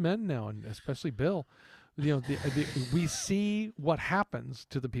old men now, and especially Bill. We see what happens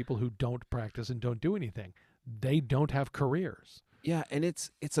to the people who don't practice and don't do anything. They don't have careers. Yeah, and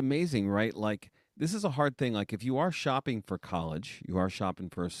it's amazing, right? Like, this is a hard thing. Like, if you are shopping for college, you are shopping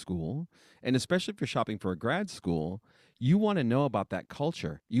for a school, and especially if you're shopping for a grad school, you want to know about that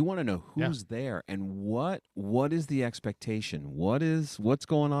culture. You want to know who's there and what is the expectation? What's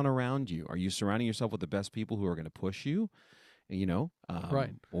going on around you? Are you surrounding yourself with the best people who are going to push you?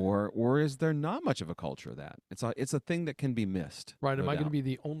 Right. Or is there not much of a culture of that? It's a thing that can be missed. Right. Am I going to be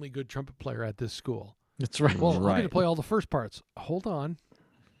the only good trumpet player at this school? That's right. Well, I'm going to play all the first parts. Hold on.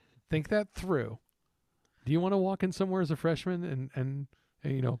 Think that through. Do you want to walk in somewhere as a freshman and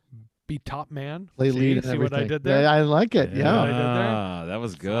be top man? Play lead and see everything. What I did there? Yeah, I like it. Yeah. I did there? That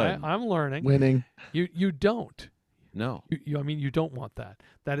was good. I'm learning. Winning. You don't. No. You don't want that.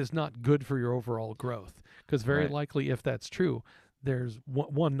 That is not good for your overall growth. Because very likely, if that's true, there's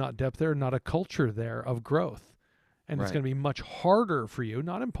one, not depth there, not a culture there of growth. And it's going to be much harder for you,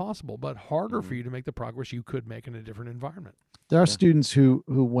 not impossible, but harder for you to make the progress you could make in a different environment. There are students who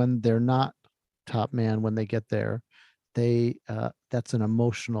when they're not top man, when they get there, that's an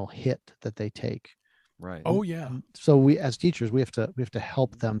emotional hit that they take. Right. Oh yeah. So we, as teachers, we have to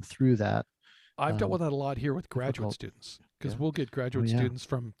help them through that. I've dealt with that a lot here with graduate students, because we'll get graduate students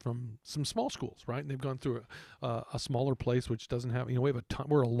from some small schools, right? And they've gone through a smaller place which doesn't have, we have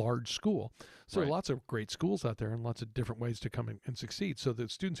we're a large school, so there are lots of great schools out there and lots of different ways to come in and succeed. So the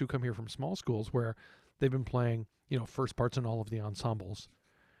students who come here from small schools where they've been playing, first parts in all of the ensembles,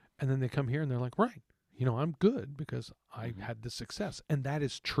 and then they come here and they're like, right, I'm good because I had this success, and that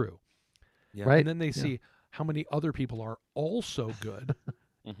is true. Yeah. Right. And then they see how many other people are also good.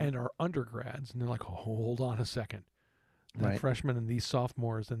 And are undergrads, and they're like, oh, hold on a second. That freshmen and these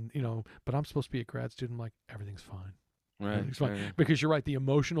sophomores, and but I'm supposed to be a grad student. I'm like, everything's fine. Right. Everything's fine. Because you're right, the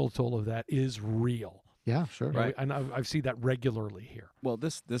emotional toll of that is real. Yeah, sure. Right. And I've seen that regularly here. Well,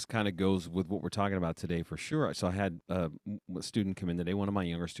 this kind of goes with what we're talking about today for sure. So I had a student come in today, one of my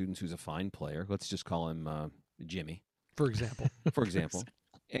younger students who's a fine player. Let's just call him Jimmy. For example.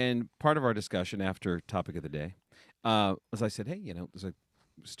 And part of our discussion after topic of the day, as I said, hey, there's a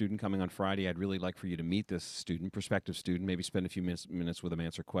student coming on Friday. I'd really like for you to meet this student, prospective student, maybe spend a few minutes with him,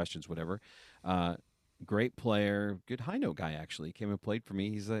 answer questions, whatever. Great player, good high note guy, actually. He came and played for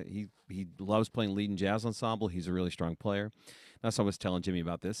me. He loves playing lead and jazz ensemble. He's a really strong player. That's what I was telling Jimmy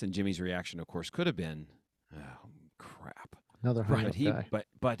about this, and Jimmy's reaction, of course, could have been, oh, crap. Another high note guy.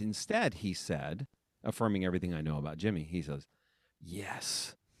 But instead, he said, affirming everything I know about Jimmy, he says,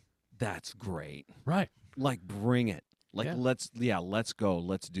 yes, that's great. Right. Like, bring it. Like, let's go.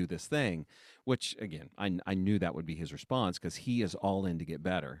 Let's do this thing. Which, again, I knew that would be his response because he is all in to get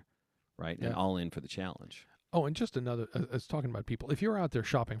better, right? Yeah. And all in for the challenge. Oh, and just another, as talking about people, if you're out there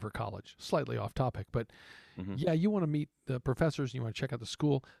shopping for college, slightly off topic, but you want to meet the professors and you want to check out the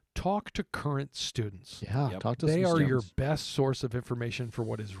school, talk to current students. Yeah, talk to They some are students. your best source of information for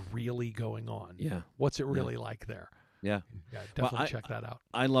what is really going on. Yeah. What's it really like there? Yeah. Definitely check that out.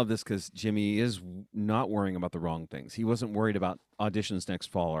 I love this because Jimmy is not worrying about the wrong things. He wasn't worried about auditions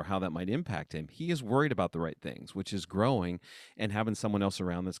next fall or how that might impact him. He is worried about the right things, which is growing and having someone else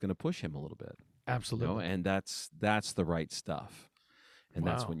around that's going to push him a little bit. Absolutely. And that's the right stuff. And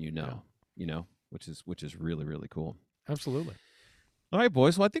that's when which is really, really cool. Absolutely. All right,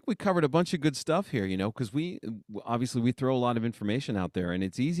 boys. Well, I think we covered a bunch of good stuff here, because we throw a lot of information out there, and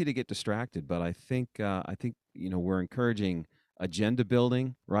it's easy to get distracted. But I think we're encouraging agenda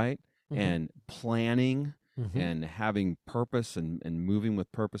building, right, and planning, and having purpose, and moving with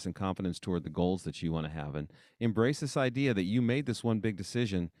purpose and confidence toward the goals that you want to have, and embrace this idea that you made this one big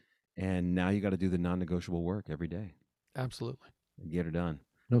decision, and now you got to do the non-negotiable work every day. Absolutely. Get her done.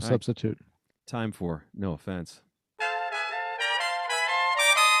 No substitute. Time for no offense.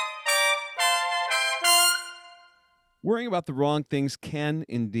 Worrying about the wrong things can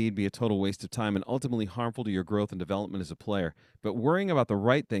indeed be a total waste of time and ultimately harmful to your growth and development as a player. But worrying about the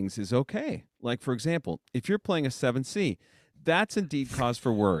right things is okay. Like, for example, if you're playing a 7C, that's indeed cause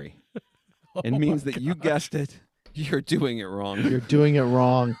for worry. It means that you guessed it, you're doing it wrong. You're doing it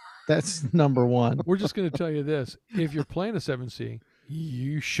wrong. That's number one. We're just going to tell you this. If you're playing a 7C,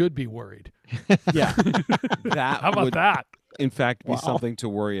 you should be worried. Yeah. How about that? In fact, be something to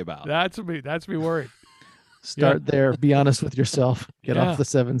worry about. That's me worried. Start there. Be honest with yourself. Get off the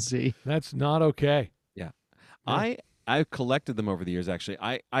 7C. That's not okay. Yeah. I've collected them over the years, actually.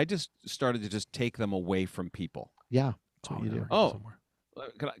 I just started to just take them away from people. Yeah. That's what you do. Oh,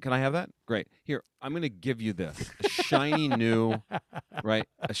 can I have that? Great. Here, I'm going to give you this. A shiny new, right?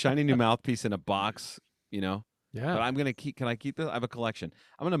 A shiny new mouthpiece in a box, Yeah. But I'm going to keep, can I keep this? I have a collection.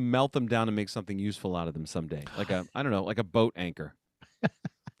 I'm going to melt them down and make something useful out of them someday. Like a boat anchor.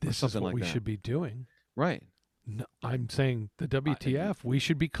 This is what we should be doing. Right. No, I'm saying the WTF, we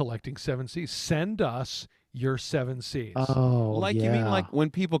should be collecting 7Cs. Send us your 7Cs. Oh, you mean like when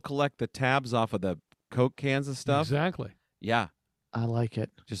people collect the tabs off of the Coke cans and stuff? Exactly. Yeah. I like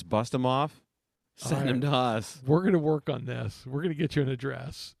it. Just bust them off. Send them to us. We're going to work on this. We're going to get you an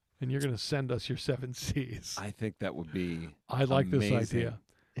address, and you're going to send us your 7Cs. I think that would be I like amazing. this idea.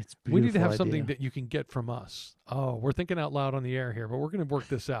 It's beautiful. We need to have idea. something that you can get from us. Oh, we're thinking out loud on the air here, but we're going to work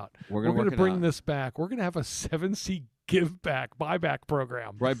this out. We're going to bring this back. We're going to have a 7C give back, buyback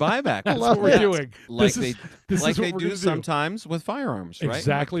program. Right, buyback. That's what we're doing. Like they do sometimes with firearms, right?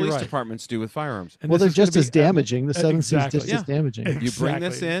 Exactly like police right. departments do with firearms. And they're just as damaging. The 7C is just as damaging. Exactly. You bring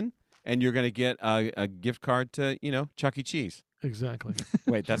this in, and you're going to get a gift card to, Chuck E. Cheese. Exactly.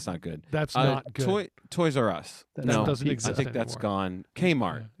 Wait, that's not good. That's not good. Toys R Us. That no, doesn't exist I think anymore. that's gone.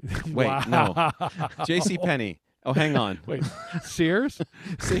 Kmart. Wait, Wow. no. J.C. Penney. Oh, hang on. Wait, Sears?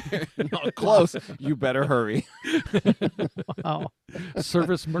 No, close. You better hurry. Wow.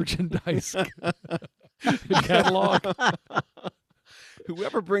 Service merchandise catalog.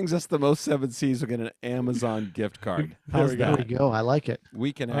 Whoever brings us the most 7Cs will get an Amazon gift card. There we go. I like it.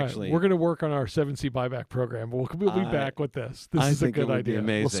 We can actually. We're going to work on our 7C buyback program. We'll be back with this. This is a good idea.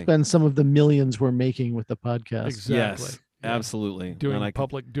 Amazing. We'll spend some of the millions we're making with the podcast. Exactly. Yes, absolutely. Doing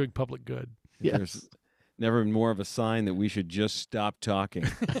public good. Yes. There's never more of a sign that we should just stop talking.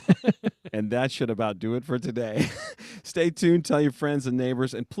 And that should about do it for today. Stay tuned, tell your friends and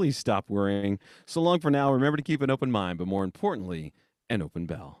neighbors, and please stop worrying. So long for now. Remember to keep an open mind, but more importantly, an open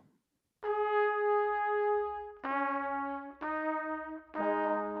bell.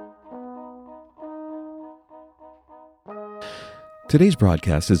 Today's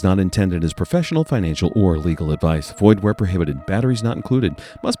broadcast is not intended as professional, financial, or legal advice. Void where prohibited. Batteries not included.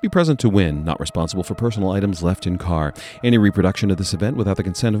 Must be present to win. Not responsible for personal items left in car. Any reproduction of this event without the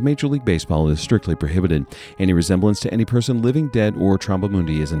consent of Major League Baseball is strictly prohibited. Any resemblance to any person living, dead, or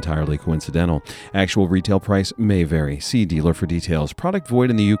Tromba-Mundi is entirely coincidental. Actual retail price may vary. See dealer for details. Product void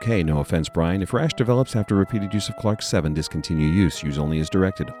in the UK. No offense, Bryan. If rash develops after repeated use of Clark 7, discontinue use. Use only as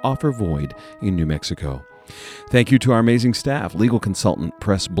directed. Offer void in New Mexico. Thank you to our amazing staff, legal consultant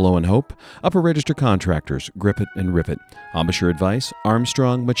Press Blow and Hope, upper register contractors Grip It and Rip It, embouchure advice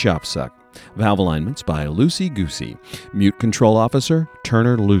Armstrong Machopsuck, valve alignments by Loosey Goosey, mute control officer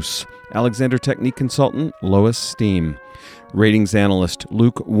Turner Luce, Alexander technique consultant Lois Steam, ratings analyst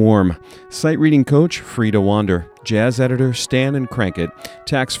Luke Warm, site reading coach Frida Wander, jazz editor Stan and Crankit,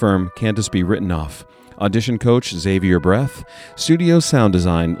 tax firm Candace B. Rittenoff, audition coach Xavier Breath, studio sound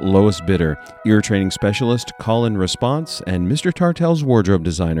design Lois Bitter, ear training specialist Colin Response, and Mr. Tartell's wardrobe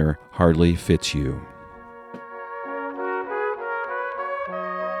designer Hardly Fits You.